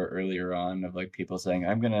that I remember earlier on of like people saying,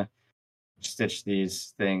 I'm gonna stitch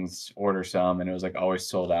these things, order some, and it was like always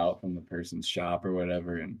sold out from the person's shop or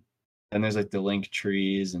whatever. And then there's like the link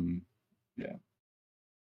trees and yeah,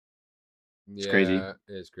 it's crazy. Yeah,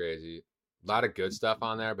 it's crazy. A lot of good stuff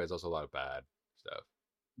on there, but it's also a lot of bad stuff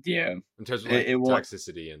Yeah. in terms of like It won't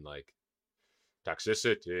toxicity and like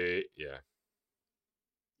toxicity. Yeah,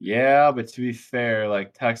 yeah, but to be fair,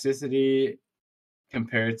 like toxicity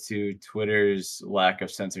compared to Twitter's lack of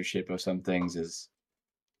censorship of some things is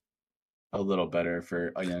a little better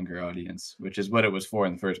for a younger audience, which is what it was for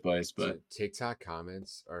in the first place. But dude, TikTok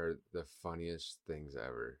comments are the funniest things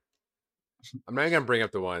ever. I'm not even gonna bring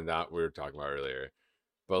up the one that we were talking about earlier,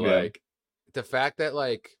 but yeah, like the fact that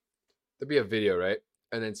like there'd be a video, right?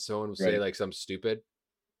 And then someone will say right. like something stupid,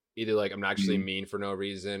 either like I'm actually Mhm. mean for no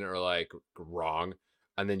reason or like wrong,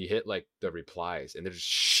 and then you hit like the replies and they're just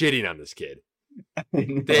shitting on this kid.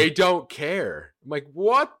 They No, don't care. I'm like,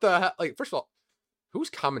 what the hell? Like, first of all, who's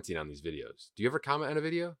commenting on these videos? Do you ever comment on a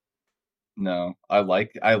video? no, I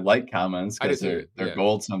like comments I do because too. they're Yeah.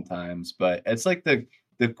 gold sometimes, but it's like the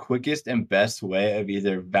quickest and best way of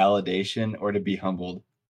either validation or to be humbled.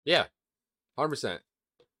 Yeah. 100%.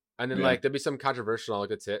 And then Yeah, like there'd be some controversial like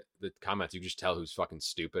the comments, you can just tell who's fucking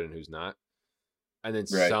stupid and who's not. And then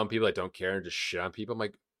right, some people that don't care and just shit on people. I'm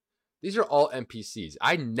like, these are all NPCs.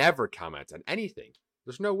 I never comment on anything.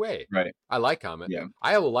 There's no way. right. I like comment. Yeah,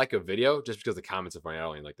 I will like a video just because the comments are funny. I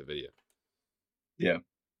don't even like the video. yeah.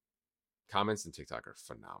 Comments in TikTok are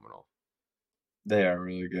phenomenal. They are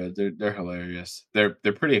really good. They're hilarious. They're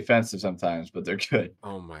pretty offensive sometimes, but they're good.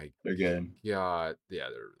 Oh my They're good. god. Yeah, they're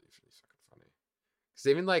really, really fucking funny. Because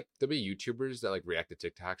even like there'll be YouTubers that like react to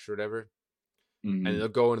TikToks or whatever, and Mhm. they'll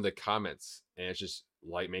go into the comments and it's just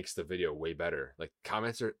like makes the video way better. Like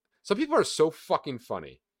comments are some people are so fucking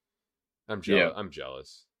funny. I'm Yeah. jealous. I'm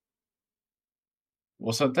jealous.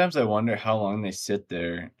 Well, sometimes I wonder how long they sit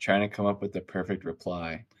there trying to come up with the perfect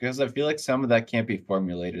reply because I feel like some of that can't be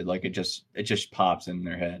formulated. Like it just pops in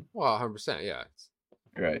their head. Well, 100%, yeah.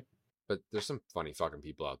 Right. But there's some funny fucking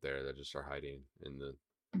people out there that just are hiding in the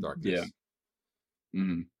Yeah. darkness.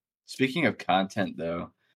 Mhm. Speaking of content,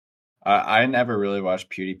 though, I never really watched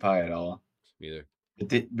PewDiePie at all. Neither. But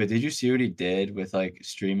did you see what he did with like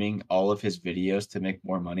streaming all of his videos to make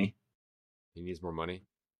more money? He needs more money.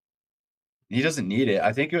 He doesn't need it.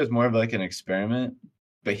 I think it was more of like an experiment,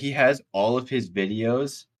 but he has all of his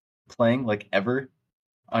videos playing like ever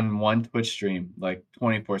on one Twitch stream, like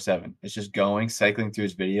 24/7. It's just going, cycling through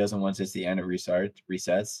his videos, and once it's the end, it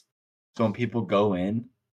resets. So when people go in,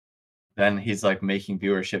 then he's like making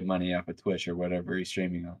viewership money off of Twitch or whatever he's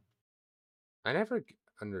streaming on. I never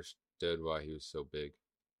understood why he was so big.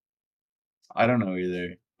 I don't know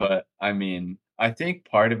either, but I mean, I think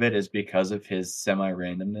part of it is because of his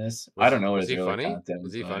semi-randomness. I don't know what Was his he early funny? content Was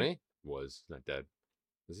was he like. funny? Was not dead.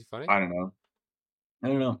 Was he funny? I don't know. I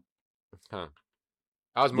don't know. Huh.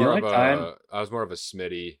 The only time, I was more of a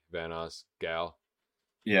Smitty Vanos gal.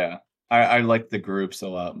 yeah, I like the groups a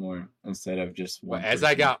lot more instead of just But one as I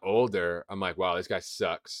person. got older, I'm like, wow, this guy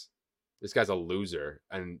sucks. This guy's a loser.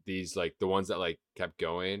 And these like the ones that like kept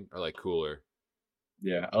going are like cooler.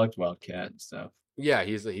 Yeah, I liked Wildcat and stuff. Yeah,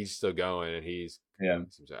 he's still going and he's Yeah,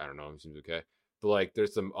 seems I don't know, seems okay. But like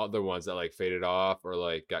there's some other ones that like faded off or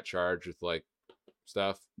like got charged with like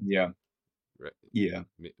stuff. yeah, Right? yeah,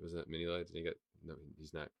 Was that mini lights? And he got no,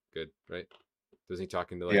 he's not good, right? Wasn't he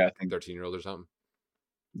talking to like yeah. I think 13-year-old or something?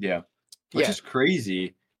 yeah, which Yeah. is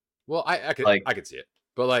crazy. Well, Like, I could see it,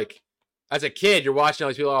 but like as a kid, you're watching all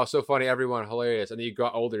these people, oh, so funny, everyone hilarious, and then you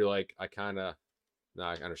got older, you're like, I kind of, no,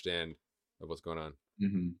 I understand what's going on.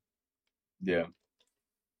 mhm, yeah,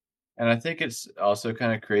 and I think it's also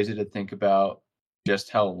kind of crazy to think about just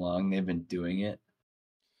how long they've been doing it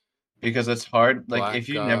because it's hard. Like, if Black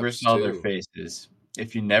you never Ops saw their 2, faces,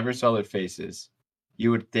 if you never saw their faces, you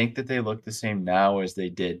would think that they look the same now as they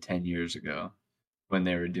did 10 years ago when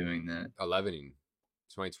they were doing that. 11,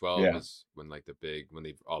 2012 Yeah, is when like the big when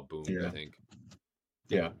they all boomed. I yeah, think.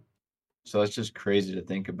 yeah. So that's just crazy to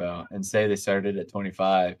think about. And say they started at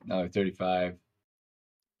 25, now they're 35.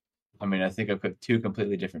 I mean, I think I put two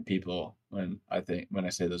completely different people when I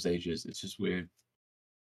say those ages. It's just weird.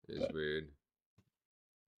 It is But weird.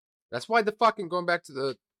 That's why the fucking going back to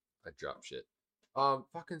the I drop shit.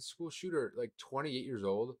 Fucking school shooter, like 28 years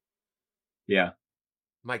old. yeah.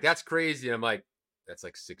 I'm like, that's crazy. And I'm like, that's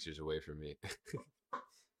like 6 years away from me.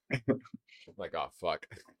 I'm like, oh fuck.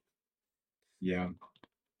 Yeah.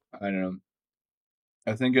 I don't know.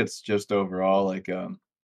 I think it's just overall like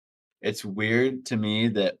it's weird to me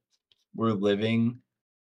that we're living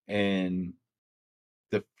in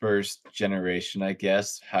the first generation, I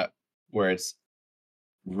guess, where it's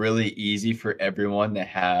really easy for everyone to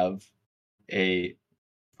have a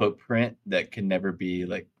footprint that can never be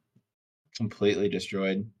like completely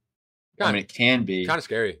destroyed. I Kind mean, it can be, kind of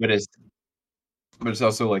scary. but it's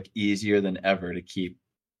also like easier than ever to keep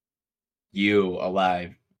you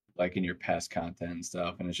alive, like in your past content and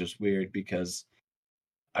stuff. And it's just weird because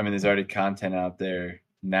I mean, there's already content out there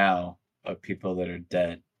now of people that are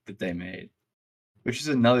dead that they made, which is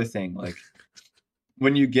another thing. Like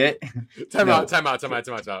when you get Time out, no time out, time out,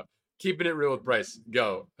 time out, time out. Keeping it real with Bryce.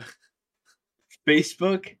 Go.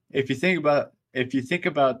 Facebook, if you think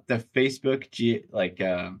about the Facebook like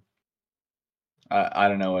I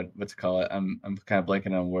don't know what to call it. I'm kind of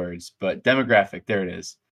blanking on words, but demographic, there it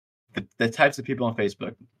is. The types of people on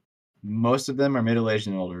Facebook, most of them are middle aged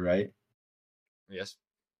and older, right? Yes.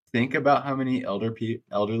 Think about how many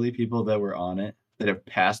elderly people that were on it that have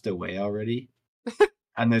passed away already.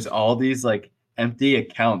 And there's all these like empty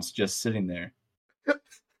accounts just sitting there.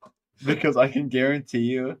 Because I can guarantee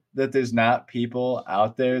you that there's not people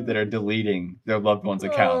out there that are deleting their loved ones' Oh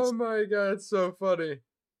accounts. my god, it's so funny.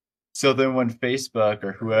 So then when Facebook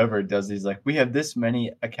or whoever does these like we have this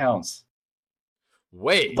many accounts,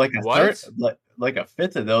 Wait, like a third what? like a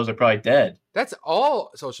fifth of those are probably dead. That's all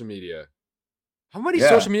social media. How many Yeah,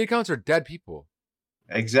 social media accounts are dead people?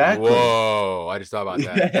 exactly. Whoa, I just thought about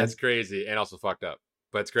that. That's Yes. crazy and also fucked up.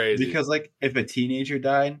 But it's crazy. Because like if a teenager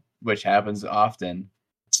died, which happens often,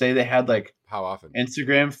 say they had like How often?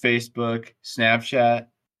 Instagram, Facebook, Snapchat,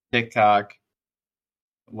 TikTok,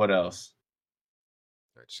 what else?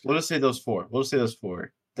 Alright, just We'll kidding. just say those four. We'll just say those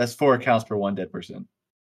four. That's four accounts per one dead person.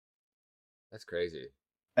 That's crazy.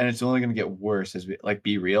 And it's only gonna get worse as we like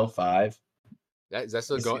Be Real 5. Is that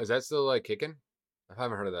still It's, going? Is that still like kicking? I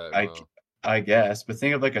haven't heard of that in a I while. I guess, but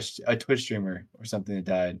think of like a Twitch streamer or something that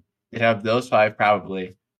died. They'd have those five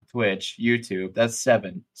probably. Twitch, YouTube, that's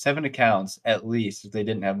seven. Seven accounts at least if they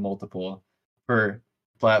didn't have multiple per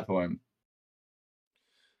platform.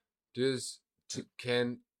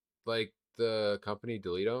 Can like the company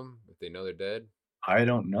delete them if they know they're dead? I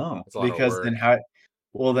don't know That's a lot of because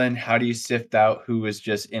work. then how do you sift out who is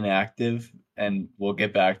just inactive and we'll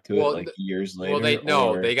get back to it Well, like years well, they later no,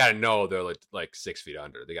 or they got to know they're like 6 feet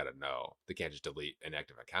under. They got to know. They can't just delete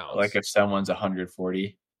inactive like accounts. if someone's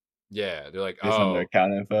 140 Yeah, they're like, based on their oh,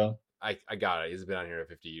 account info? I got it. He's been on here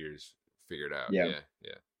 50 years. Figure it out. Yeah, Yeah,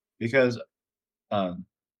 yeah. because um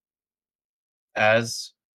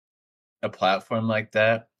as a platform like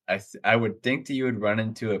that, I would think that you would run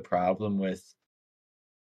into a problem with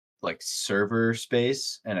like server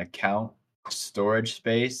space and account storage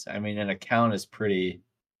space. I mean, an account is pretty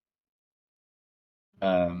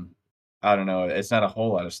um I don't know, it's not a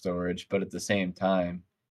whole lot of storage, but at the same time,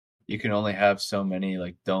 you can only have so many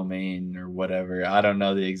like domain or whatever. I don't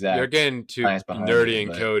know the You're exact getting too science behind nerdy it, and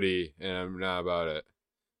but Cody, and I'm not about it.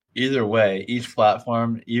 either way, each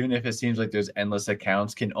platform, even if it seems like there's endless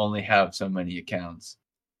accounts, can only have so many accounts.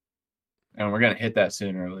 And we're gonna hit that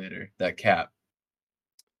sooner or later, that cap.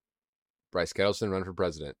 Bryce Kettleson run for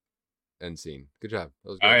president. End scene. Good job. That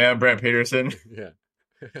was I good. am Brent Peterson. Yeah.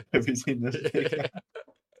 Have you seen this video?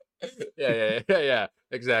 Yeah.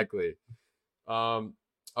 Exactly. When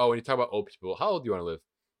you talk about old people, how old do you want to live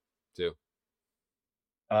to?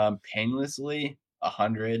 Painlessly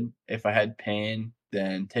 100. If I had pain,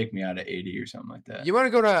 then take me out at 80 or something like that. You want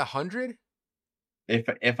to go to 100?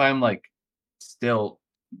 If I'm like still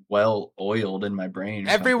well oiled in my brain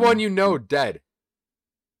or Everyone something. you know dead.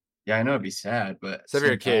 Yeah, I know it'd be sad, but at the Except for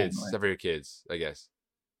your same time, kids. like, Except for your kids, I guess.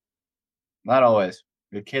 not always.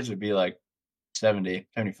 Your kids would be like 70,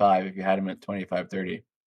 75 if you had them at 25, 30.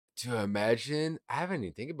 To imagine, I haven't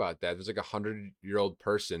even think about that. There's like 100-year-old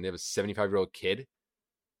person. They have a 75-year-old kid.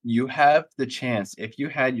 You have the chance, if you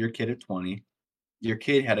had your kid at 20, your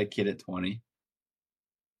kid had a kid at 20,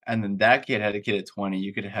 and then that kid had a kid at 20,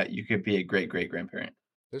 you could be a great great grandparent.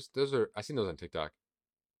 Those are I seen those on TikTok.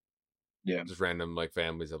 Yeah. Just random like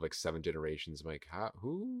families of like 7 generations. I'm like,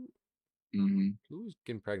 Hmm. who's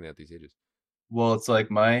getting pregnant at these ages? Well, it's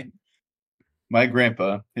like my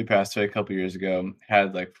grandpa, who passed away a couple years ago,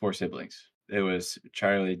 had like 4 siblings. It was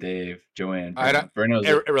Charlie, Dave, Joanne, I don't Verna.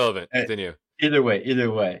 Verna was a, irrelevant. eh, Continue. either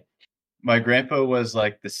way. My grandpa was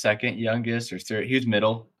like the second youngest or third. He was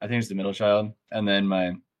middle. I think he was the middle child. And then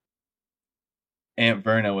my Aunt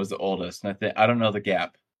Verna was the oldest. And I don't know the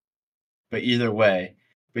gap. But either way,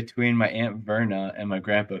 between my Aunt Verna and my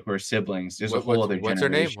grandpa, who are siblings, there's a whole other What's her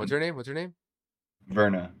name? generation. What's her name? What's her name?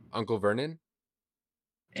 Verna. Uncle Vernon?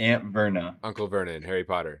 Aunt Verna. Uncle Vernon, Harry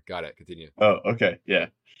Potter. Got it. Continue. Oh, okay. Yeah.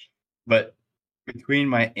 But between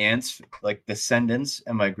my aunt's like descendants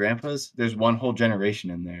and my grandpa's, there's one whole generation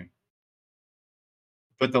in there.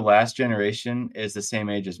 But the last generation is the same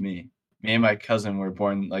age as me. Me and my cousin were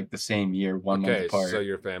born like the same year, 1 month Okay, apart. so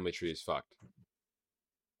your family tree is fucked.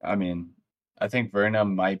 I mean, I think Verna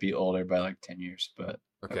might be older by like 10 years, but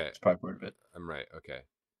Okay. that's probably part of it. I'm right. Okay.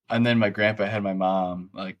 And then my grandpa had my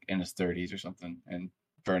mom like in his 30s or something, and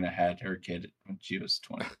Verna had her kid when she was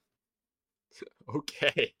 20.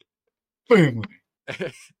 Okay. Boom.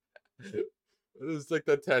 It's like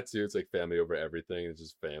that tattoo. It's like family over everything. It's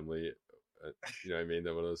just family. You know what I mean?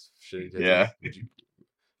 That one of those shitty tattoos. Yeah.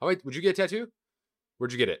 Would you get a tattoo?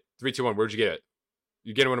 Where'd you get it? 3, 2, 1. Where'd you get it?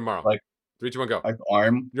 You get one tomorrow. Like 3, 2, 1, go. like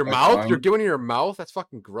arm. Your like mouth? arm. You're getting one in your mouth? That's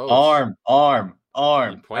fucking gross. Arm.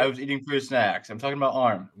 You point? I was eating fruit snacks. I'm talking about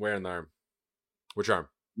arm. Where in the arm? Which arm?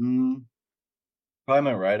 Probably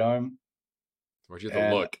my right arm. Why'd you have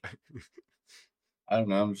to look? I don't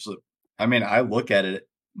know. I mean, I look at it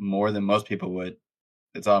more than most people would.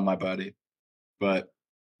 It's on my body. But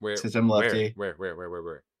since I'm lefty. Where?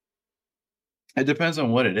 It depends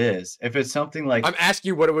on what it is. If it's something like, I'm asking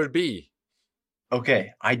you what it would be.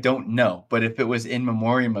 okay, I don't know. But if it was in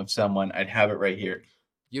memoriam of someone, I'd have it right here.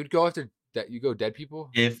 You'd go after that. You go dead people.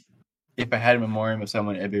 If I had a memoriam of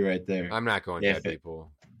someone, it'd be right there. I'm not going dead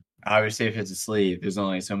people. Obviously, if it's a sleeve, there's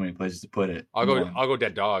only so many places to put it. I'll go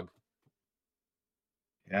dead dog.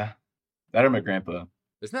 Yeah, that or my grandpa.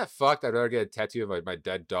 Isn't that fucked? I'd rather get a tattoo of my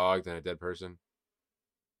dead dog than a dead person.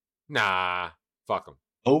 Nah, fuck them.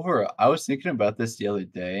 I was thinking about this the other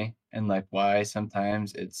day, and like why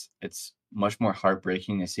sometimes it's much more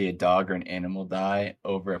heartbreaking to see a dog or an animal die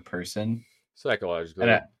over a person.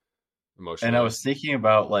 Psychologically, emotionally. And I was thinking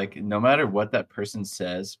about like no matter what that person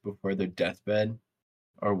says before their deathbed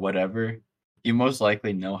or whatever, you most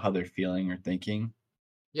likely know how they're feeling or thinking.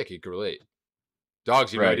 Yeah, you can relate.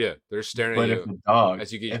 Dogs, you have no idea. They're staring at you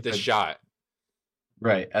as you get this shot.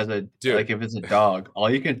 Right. Like if it's a dog, all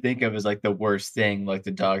you can think of is like the worst thing, like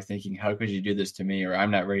the dog thinking, how could you do this to me? Or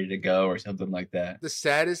I'm not ready to go or something like that. The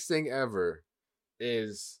saddest thing ever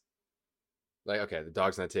is like, okay, the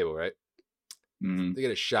dog's on the table, right? Mm-hmm. They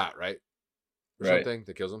get a shot, right? Or something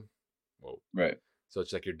that kills them. Whoa. Right. So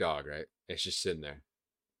it's like your dog, right? It's just sitting there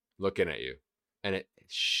looking at you. And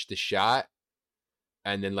the shot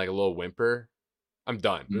and then like a little whimper. I'm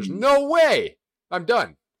done. There's no way. I'm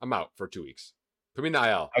done. I'm out for 2 weeks. Put me in the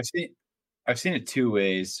IL. I've seen it 2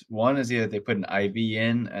 ways. One is either they put an IV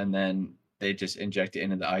in and then they just inject it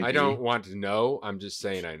into the IV. I don't want to know. I'm just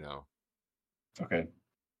saying I know. Okay.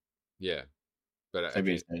 Yeah. But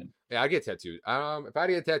yeah, I get tattooed. If I had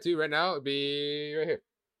to get a tattoo right now, it'd be right here.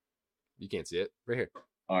 You can't see it. Right here.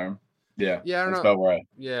 Arm. Yeah. Yeah, I don't know. About where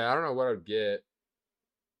I don't know what I'd get.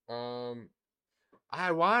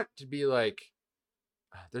 I want to be like,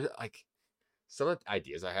 there's like some of the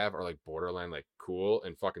ideas I have are like borderline like cool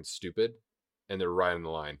and fucking stupid, and they're right on the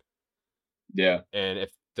line. Yeah. And if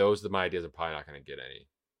those are my ideas, I'm probably not gonna get any.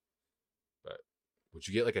 But would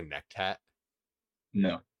you get like a neck tat,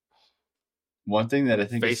 No. One thing that I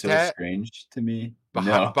think is face so tat, strange to me.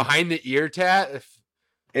 behind No. behind the ear tat? If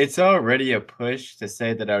It's already a push to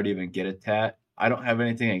say that I would even get a tat. I don't have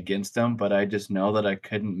anything against them, but I just know that I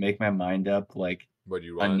couldn't make my mind up like what do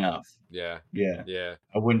you want? enough. Yeah, Yeah. yeah.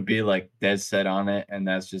 I wouldn't be like dead set on it, and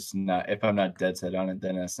that's just not if I'm not dead set on it,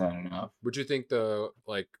 then that's not enough. Would you think the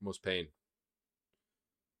like most pain?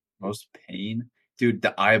 Most pain? Dude,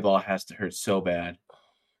 the eyeball has to hurt so bad.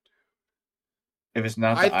 If it's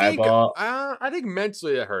not I the think eyeball, I think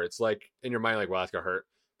mentally it hurts. Like in your mind, like, wow, that's gonna hurt.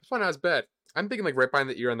 It's probably not as bad. I'm thinking like right behind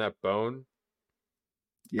the ear on that bone.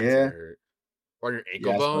 That's gonna yeah, hurt. Or on your ankle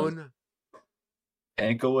yeah, I suppose bone.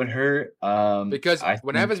 ankle would hurt. Because I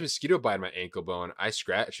when I have think a mosquito bite on my ankle bone, I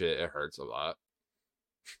scratch it. It hurts a lot.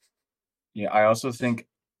 yeah, I also think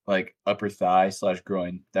like upper thigh /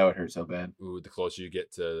 groin that would hurt so bad. Ooh, the closer you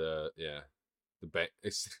get to the bank,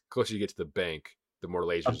 it's closer you get to the bank, the more A,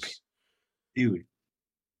 lasers. dude,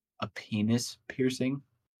 a penis piercing?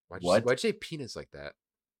 What? Why'd you say penis like that?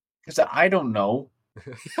 Because I don't know.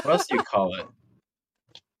 What else do you call it?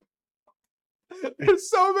 There's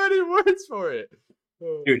so many words for it.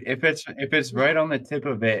 Dude, if it's right on the tip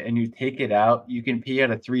of it and you take it out, you can pee out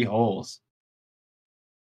of 3 holes.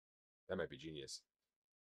 That might be genius.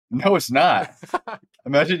 No, it's not.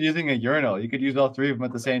 Imagine using a urinal. You could use all 3 of them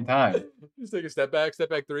at the same time. Just take a step back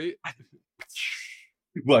 3.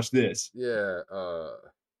 Watch this. Yeah.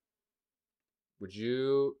 Would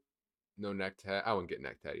you? No neck tat. I wouldn't get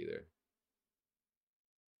neck tat either.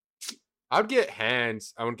 I would get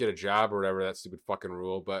hands. I wouldn't get a job or whatever that stupid fucking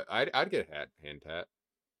rule, but I'd get a hand tat.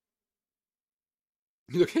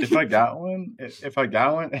 If I got one, if I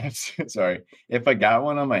got one, sorry, if I got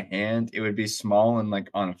one on my hand, it would be small and like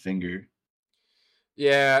on a finger.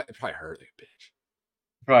 Yeah, it probably hurt like a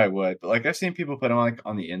bitch. Probably would, but like I've seen people put them like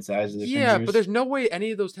on the insides of their Yeah, but fingers. there's no way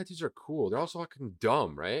any of those tattoos are cool. They're also fucking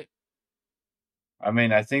dumb, right? I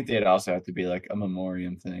mean, I think they'd also have to be like a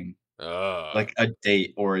memoriam thing, Do like a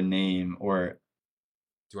date or a name or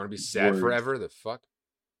you want to be sad words. forever? The fuck?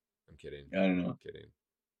 I'm kidding. I don't know. I'm kidding.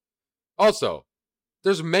 Also,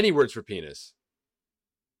 there's many words for penis.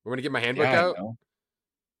 We're gonna get my handbook Yeah, I out. know.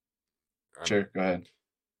 I'm Sure, go ahead.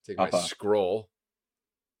 take my Papa. scroll.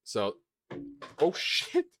 So, oh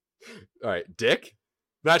shit! All right, dick,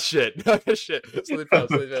 not shit, not shit. Something fell.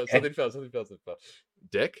 Something fell.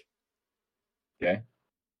 Dick. Okay.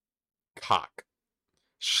 Cock.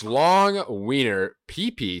 Schlong, wiener,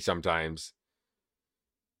 pee-pee sometimes.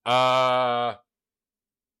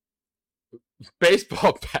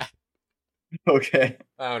 Baseball bat. Okay.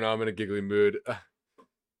 I don't know. I'm in a giggly mood. But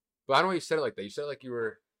I don't know why you said it like that. You said it like you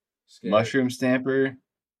were scared. Mushroom stamper. I feel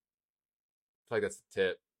like that's the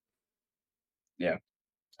tip. Yeah.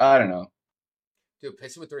 I don't know. Dude,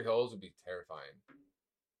 pissing with 3 holes would be terrifying.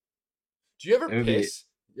 Do you ever It would be- piss?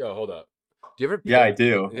 Yo, hold up. Do you ever Yeah, I piss?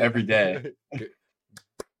 do every day.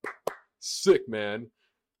 Sick, man.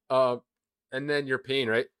 And then you're peeing,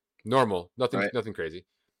 right? Normal, nothing, Right. nothing crazy.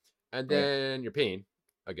 And Right. then you're peeing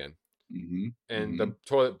again, Mm-hmm. and the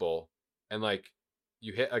toilet bowl, and like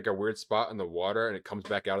you hit like a weird spot in the water, and it comes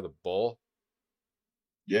back out of the bowl.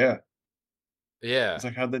 Yeah. Yeah, It's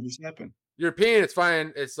like, how'd that just happen? you're peeing. It's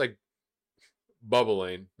fine. It's like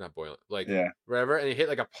bubbling, not boiling, like Yeah. wherever, and you hit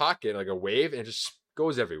like a pocket, like a wave, and it just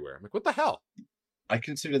goes everywhere. I'm like, what the hell? I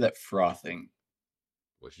consider that frothing.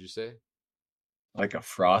 What should you say? Like a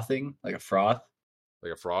frothing? Like a froth?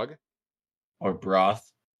 Like a frog? Or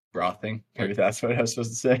broth? Brothing? Maybe Like- that's what I was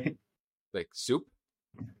supposed to say. Like soup?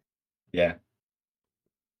 Yeah.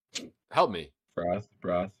 Help me. Broth.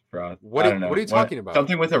 What I are- don't know. what are you talking about?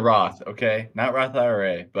 Something with a Roth, okay? Not Roth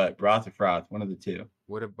IRA, but broth or froth, one of the two.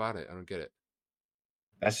 What about it? I don't get it.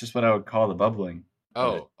 That's just what I would call the bubbling.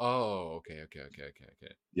 Oh, okay.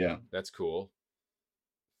 Yeah. That's cool.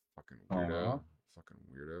 Fucking weirdo. Aw. Fucking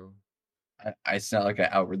weirdo. It's not like I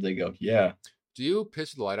outwardly go, yeah, Do you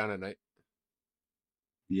piss with the light on at night?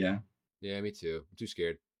 yeah. Yeah, me too. I'm too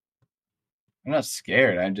scared. I'm not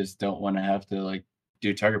scared. I just don't want to have to like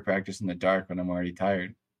do target practice in the dark when I'm already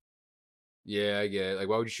tired. Yeah, I get it. Like,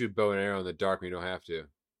 why would you shoot bow and arrow in the dark when you don't have to?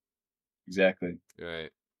 Exactly.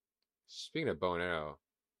 Right. Speaking of bow and arrow,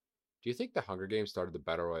 do you think the Hunger Games started the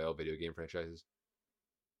Battle Royale video game franchises?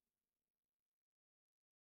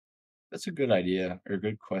 That's a good idea or a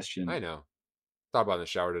good question. I know. Thought about it in the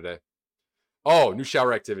shower today. Oh, new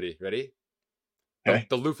shower activity. Ready? Okay.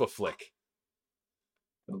 The loofah flick.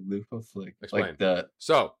 The loofah flick. Explain. Like the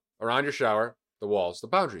So, around your shower, the walls, the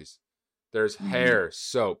boundaries. There's Hmm. hair,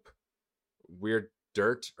 soap, weird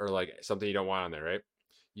dirt, or like something you don't want on there, right?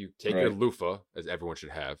 You take your Right. loofah, as everyone should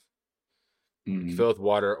have, you Hmm. fill it with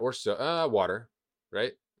water or water,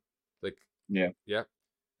 right? Like, Yeah. yeah.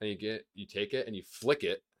 And you take it and you flick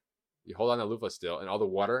it. You hold on the loofah still, and all the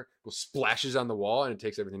water goes splashes on the wall, and it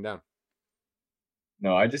takes everything down.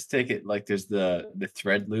 No, I just take it like there's the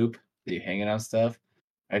thread loop that you hang it on stuff.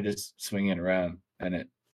 I just swing it around and it.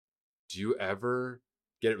 Do you ever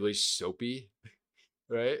get it really soapy,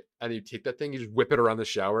 right? And you take that thing, you just whip it around the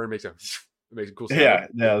shower, and it makes a cool sound. Yeah,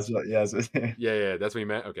 yeah, that's what, yeah, that's what, Yeah, that's what you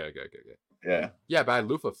meant. Okay. yeah, Yeah, but I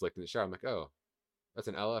loofah flicked in the shower. I'm like, oh, that's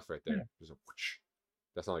an LF right yeah, there. There's a whoosh.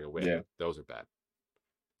 That's not like a whip. yeah, Those are bad.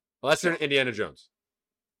 Unless they're Indiana Jones.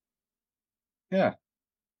 yeah.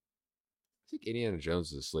 I think Indiana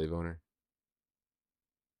Jones is a slave owner.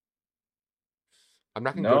 I'm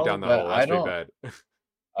not gonna go No, down that but hole. That's pretty bad.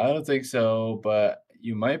 I I don't think so. But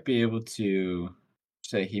you might be able to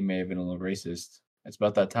say he may have been a little racist. It's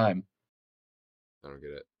about that time. don't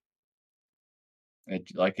get it.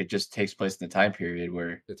 It just takes place in the time period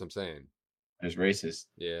where That's what I'm saying. there's racist.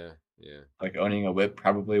 Yeah. Like owning a whip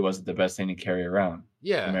probably wasn't the best thing to carry around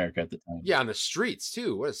Yeah. America at the time. Yeah, on the streets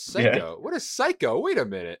too. What a Yeah, psycho. What a psycho. Wait a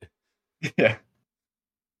minute. yeah.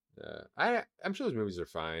 I'm sure those movies are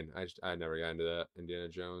fine. I never got into that Indiana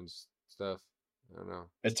Jones stuff. I don't know.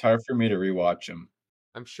 It's hard for me to rewatch them.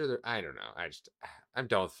 I'm sure they're. I don't know. I'm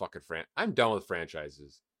done with I'm done with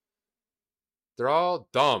franchises. They're all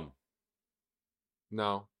dumb.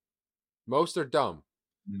 No, most are dumb.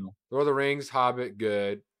 You know, Lord of the Rings, Hobbit,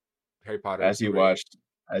 good. Harry Potter, as you great. watched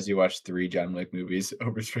as you watched 3 John Wick movies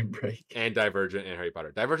over spring break. And Divergent and Harry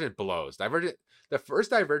Potter. Divergent blows. The first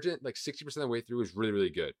Divergent, like 60% of the way through, was really, really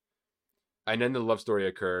good. And then the love story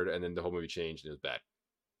occurred, and then the whole movie changed, and it was bad.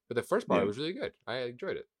 But the first part Yeah, was really good. I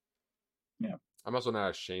enjoyed it. yeah, I'm also not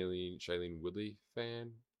a Shailene Woodley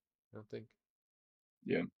fan. I don't think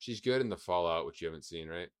yeah. she's good in the Fallout, which you haven't seen,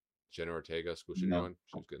 right? Jenna Ortega, school shooter No, one.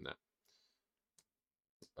 She was good in that.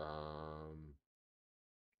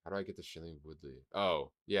 How do I get to Shailene Woodley?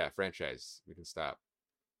 Oh, yeah, franchise. We can stop.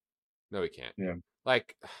 No, we can't. yeah.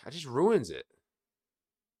 Like, it just ruins it.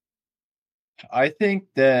 I think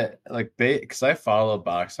that like because I follow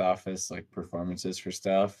box office like performances for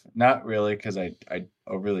stuff. Not really because I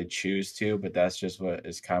overly choose to, but that's just what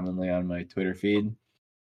is commonly on my Twitter feed.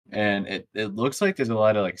 And it looks like there's a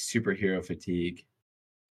lot of like superhero fatigue.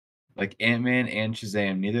 Like Ant-Man and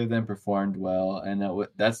Shazam, neither of them performed well, and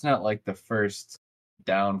that's not like the first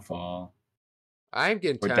downfall I'm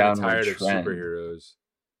getting or kind of downward tired of trend. superheroes.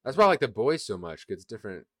 That's why I like The Boys so much, because it's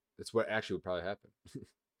different. That's what actually would probably happen.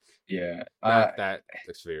 Yeah, Not that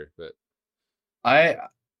sphere, but I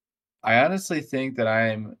I honestly think that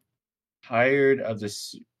I'm tired of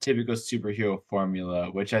this typical superhero formula,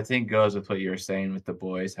 which I think goes with what you were saying with the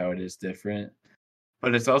boys, how it is different.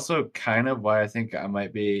 But it's also kind of why I think I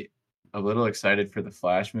might be a little excited for the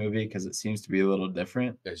Flash movie because it seems to be a little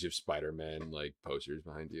different. as you have Spider-Man like posters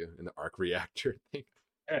behind you and the arc reactor thing.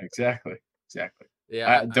 Yeah, exactly. Exactly.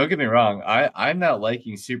 Yeah, Don't get me wrong. I'm not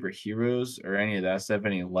liking superheroes or any of that stuff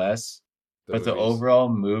any less, the but the movies. overall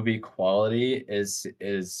movie quality is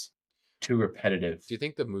too repetitive. Do you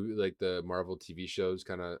think the movie, like the Marvel TV shows,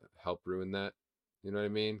 kind of help ruin that? You know what I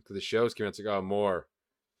mean? Because the shows came out, it's like, oh, more.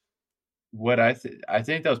 What I think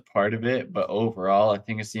that was part of it, but overall, I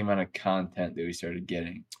think it's the amount of content that we started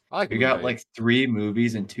getting. I like We Moon got Knight. like 3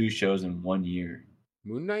 movies and 2 shows in 1 year.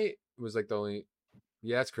 Moon Knight was like the only.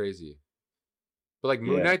 Yeah, it's crazy. But like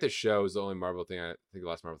Moon Yeah. Knight, the show is the only Marvel thing I think the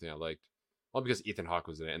last Marvel thing I liked. All because Ethan Hawke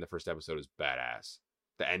was in it, and the first episode is badass.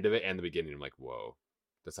 The end of it and the beginning, I'm like, whoa,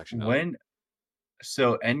 that's actually not When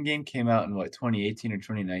so Endgame came out in what, 2018 or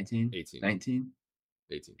 2019? 18. 19?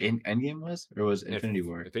 18. In Endgame was or was And Infinity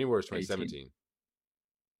War Infinity War is 18? 2017.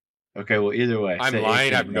 Okay, well either way, I'm say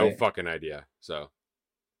lying. I have 18, no right? fucking idea. So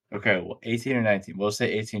Okay, well 18 or 19. We'll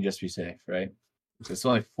say 18 just to be safe, right? So it's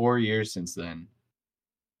only 4 years since then.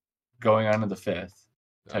 Going on to the 5th,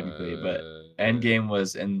 technically, but uh, Endgame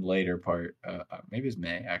was in the later part. Maybe it's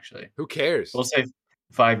May actually. who cares? We'll say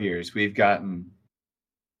 5 years. We've gotten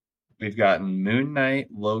Moon Knight,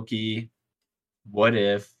 Loki, What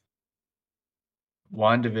If,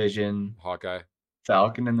 WandaVision, Hawkeye,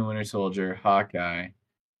 Falcon and the Winter Soldier, Hawkeye.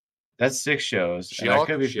 That's 6 shows, and I She-Hulk,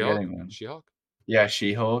 could be She-Hulk, forgetting one. She-Hulk. Yeah,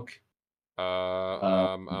 She-Hulk, Uh,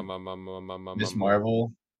 um, um, um, um, um, um, um, um, Miss um, um.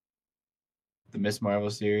 Marvel, the Miss Marvel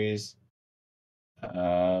series.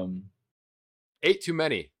 Um, 8 too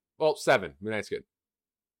many. Well, 7. Moon Knight's good.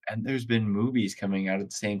 and there's been movies coming out at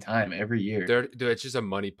the same time every year. Dude, it's just a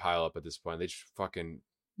money pile up at this point. They just fucking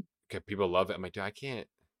people love it. I'm like, dude, I can't.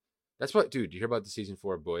 That's what, dude. You hear about the season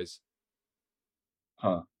 4 of Boys?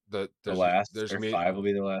 Huh. The The last there's or gonna be 5 will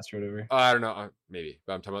be the last or whatever? I don't know, maybe,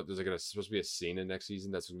 but I'm talking about there's like supposed to be a scene in next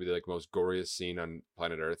season that's gonna be like the most goriest scene on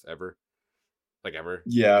planet Earth ever, like ever.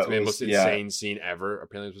 Yeah, It's it gonna be the was most insane scene ever.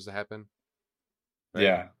 Apparently, it's supposed to happen, right?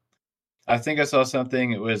 yeah. I think I saw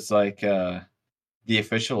something, it was like, the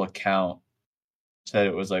official account said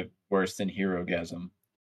it was, like, worse than Herogasm,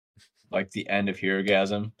 like, the end of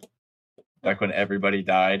Herogasm, like, when everybody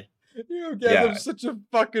died. Yeah. Orgasm's such a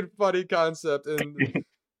fucking funny concept, and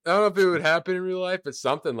I don't know if it would happen in real life, but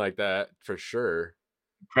something like that for sure.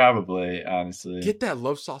 Probably, honestly, Get that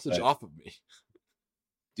love sausage but off of me.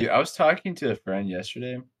 dude, I was talking to a friend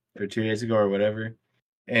yesterday or 2 days ago or whatever,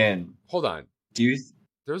 and Hold on. do you th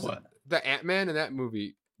There was what? the Ant-Man in that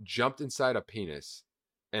movie jumped inside a penis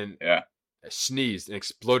and Yeah. sneezed and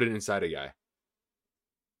exploded inside a guy.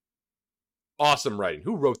 Awesome writing.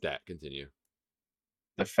 Who wrote that? Continue.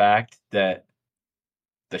 The fact that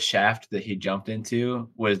the shaft that he jumped into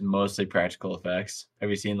was mostly practical effects. Have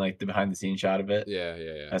you seen, like, the behind the scenes shot of it? Yeah,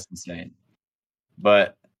 yeah, yeah. That's insane.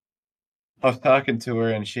 But I was talking to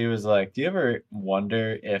her and she was like, "Do you ever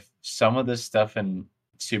wonder if some of this stuff in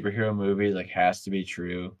superhero movies, like, has to be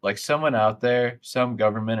true? Like, someone out there, some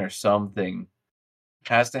government or something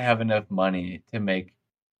has to have enough money to make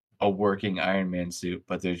a working Iron Man suit,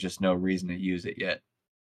 but there's just no reason to use it yet."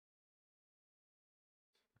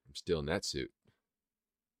 I'm still in that suit.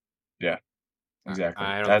 Yeah, exactly.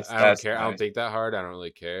 I don't That's care. I don't nice. think that hard. I don't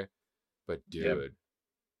really care. But Yep. dude,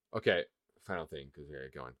 okay. Final thing because we're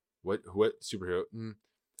going. What superhero?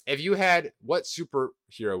 If you had what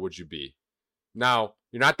superhero would you be? Now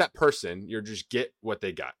you're not that person. You're just get what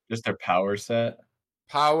they got. Just their power set.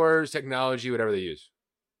 Powers, technology, whatever they use.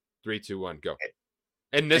 3, 2, 1, go. It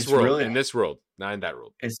In this it's world, really not in that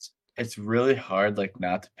world. it's really hard, like,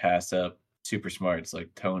 not to pass up super smarts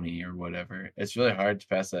like Tony or whatever. It's really hard to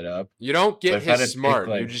pass that up. You don't But get if I his had to pick, smart.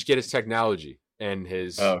 You like just get his technology and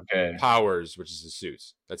his okay, powers, which is his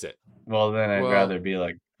suits. That's it. well, then I'd Well, rather be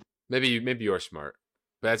like maybe you're smart,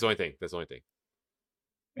 but that's the only thing. That's the only thing.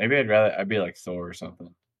 maybe I'd be like Thor or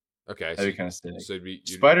something. Okay, That'd be kinda sick. so you'd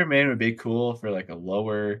Spider-Man would be cool for, like, a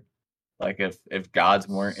lower like, if gods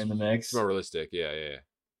weren't in the it's more mix, realistic. Yeah, yeah, yeah.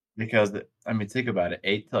 because I mean, think about it,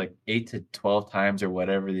 8 to 12 times or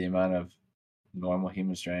whatever the amount of normal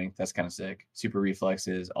human strength, that's kinda sick. Super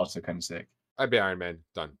reflexes, also kinda sick. I'd be Iron Man.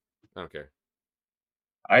 Done. I don't care.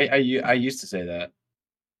 I used to say that.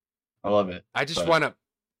 I love it, I just but want to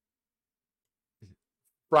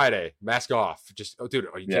Friday mask off. Just dude,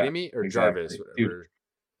 are you yeah, kidding me? Or Jarvis, exactly. Dude, whatever.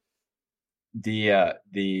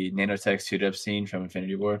 the nanotech suit up scene from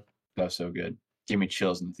Infinity War, that was so good. Gave me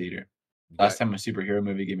chills in the theater. You Last got time a superhero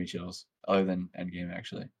movie gave me chills, other than Endgame,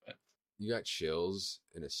 actually. But you got chills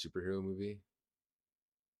in a superhero movie.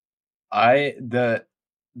 I the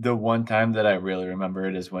one time that I really remember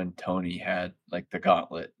it is when Tony had like the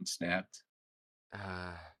gauntlet and snapped.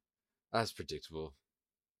 Ah, that's predictable.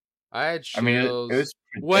 I had I mean, it chills was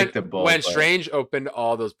predictable, when but Strange opened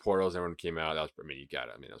all those portals. Everyone came out. That was. I mean, you got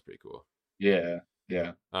it. I mean, that was pretty cool. yeah,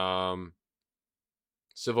 yeah, Um,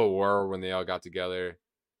 Civil War when they all got together.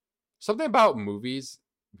 Something about movies.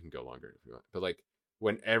 We can go longer if you want, but like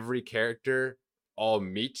when every character all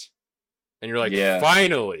meet and you're like, yeah,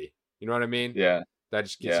 finally, you know what I mean? yeah, That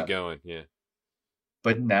just gets you yeah. going. Yeah.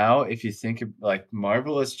 But now, if you think like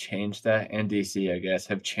Marvel has changed that, and DC, I guess,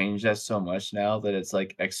 have changed that so much now that it's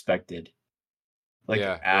like expected. Like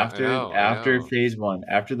Yeah. Yeah. I know. I after know. phase one,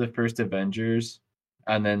 after the first Avengers,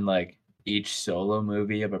 and then like each solo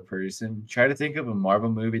movie of a person, try to think of a Marvel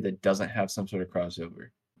movie that doesn't have some sort of crossover.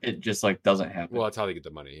 It just like doesn't Well, happen. that's how they get the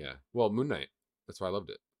money. Yeah. Well, Moon Knight. That's why I loved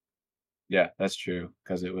it. Yeah, that's true.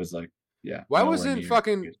 Because it was like, yeah, Why nowhere wasn't near.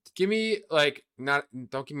 fucking give me like not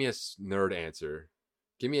don't give me a nerd answer.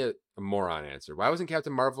 Give me a moron answer. Why wasn't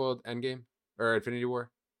Captain Marvel Endgame or Infinity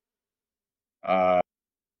War? Uh,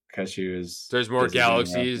 because she was There's more busy doing her own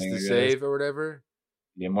galaxies thing, to I guess. save or whatever.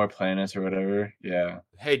 Yeah, more planets or whatever. Yeah.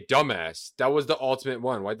 Hey, dumbass. That was the ultimate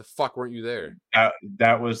one. Why the fuck weren't you there?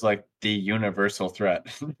 That was like the universal threat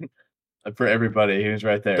for everybody. He was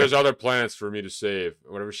right There's there. other planets for me to save.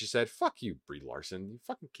 Whatever she said. Fuck you, Brie Larson. You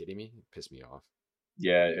fucking kidding me? You piss me off.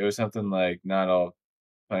 Yeah, it was something like not all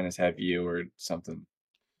planets have you or something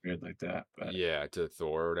weird like that. But Yeah, to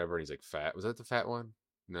Thor or whatever. And he's like fat. Was that the fat one?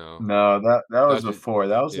 No. no, that That was was when, before.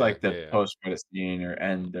 That was yeah, like yeah, the yeah. post credit scene or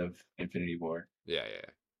end of Infinity War. Yeah, yeah, yeah.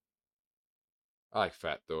 I like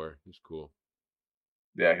Fat Thor. He's cool.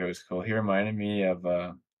 Yeah, he was cool. He reminded me of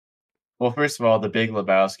well, first of all, the Big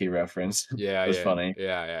Lebowski reference Yeah, was yeah, funny.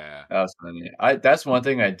 yeah, yeah, yeah. That was funny. I That's one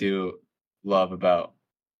thing I do love about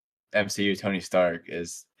MCU Tony Stark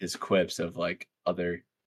is his quips of like other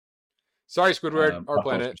Sorry, Squidward, our pop culture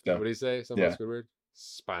planet. stuff. What do you say? Something Yeah. about Squidward?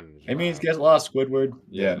 It means SpongeBob. get lost, Squidward.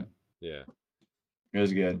 Yeah, Yeah, yeah. it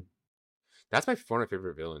was good. That's one of my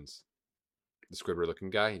favorite villains. The Squidward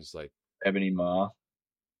looking guy. He's like, Ebony Maw.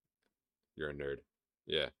 you're a nerd.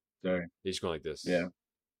 Yeah. Sorry. He's going like Yeah.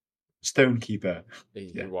 this. Stonekeeper.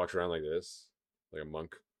 He Yeah. walks around like this, like a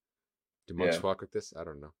monk. Do monks Yeah. walk like this? I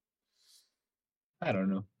don't know. I don't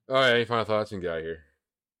know. All right, any final thoughts and get out of here.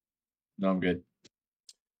 No, I'm good.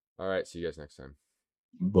 All right, see you guys next time.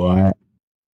 Bye.